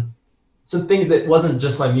on some things that wasn't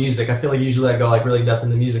just my music. I feel like usually I go like really in depth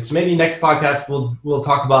into music. So maybe next podcast we'll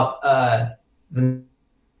talk about the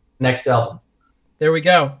next album. There we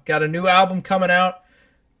go. Got a new album coming out.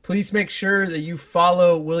 Please make sure that you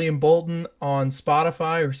follow William Bolton on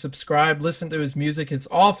Spotify or subscribe. Listen to his music. It's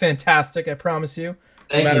all fantastic, I promise you, no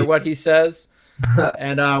Thank matter you. what he says.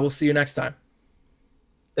 And we'll see you next time.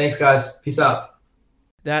 Thanks, guys. Peace out.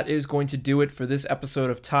 That is going to do it for this episode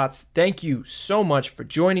of Tots. Thank you so much for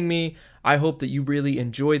joining me. I hope that you really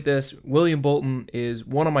enjoyed this. William Bolton is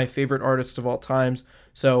one of my favorite artists of all times,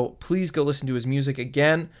 so please go listen to his music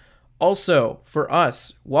again. Also, for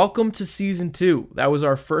us, welcome to season 2. That was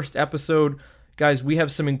our first episode. Guys, we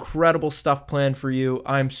have some incredible stuff planned for you.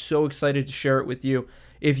 I'm so excited to share it with you.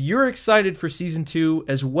 If you're excited for season 2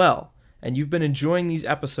 as well, and you've been enjoying these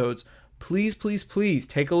episodes, please, please, please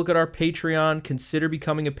take a look at our Patreon. Consider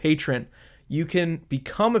becoming a patron. You can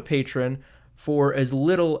become a patron for as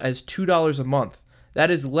little as $2 a month. That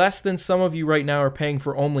is less than some of you right now are paying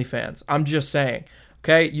for OnlyFans. I'm just saying.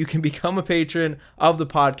 Okay, you can become a patron of the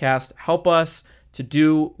podcast. Help us to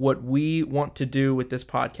do what we want to do with this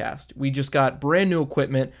podcast. We just got brand new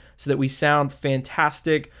equipment so that we sound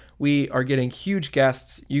fantastic. We are getting huge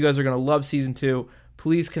guests. You guys are going to love season 2.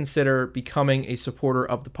 Please consider becoming a supporter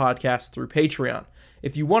of the podcast through Patreon.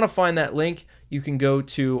 If you want to find that link, you can go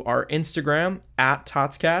to our Instagram at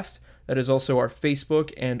Totscast. That is also our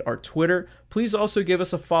Facebook and our Twitter. Please also give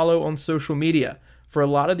us a follow on social media. For a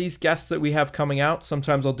lot of these guests that we have coming out,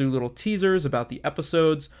 sometimes I'll do little teasers about the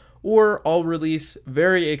episodes, or I'll release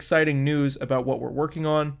very exciting news about what we're working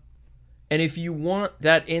on. And if you want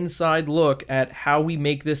that inside look at how we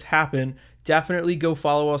make this happen, definitely go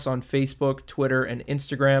follow us on Facebook, Twitter, and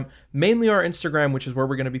Instagram. Mainly our Instagram, which is where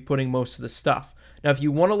we're going to be putting most of the stuff. Now, if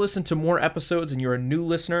you want to listen to more episodes and you're a new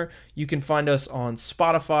listener, you can find us on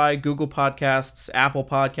Spotify, Google Podcasts, Apple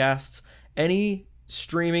Podcasts, any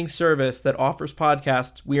streaming service that offers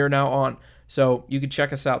podcasts, we are now on. So you can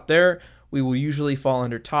check us out there. We will usually fall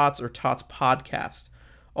under Tots or Tots Podcast.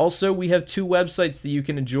 Also, we have 2 websites that you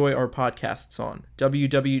can enjoy our podcasts on,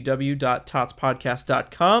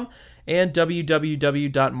 www.totspodcast.com and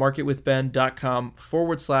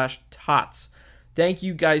www.marketwithben.com/tots. Thank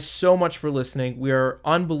you guys so much for listening. We are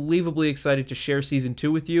unbelievably excited to share season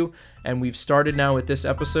 2 with you, and we've started now with this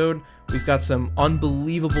episode. We've got some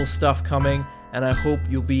unbelievable stuff coming, and I hope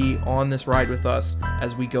you'll be on this ride with us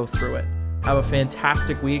as we go through it. Have a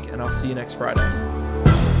fantastic week, and I'll see you next Friday.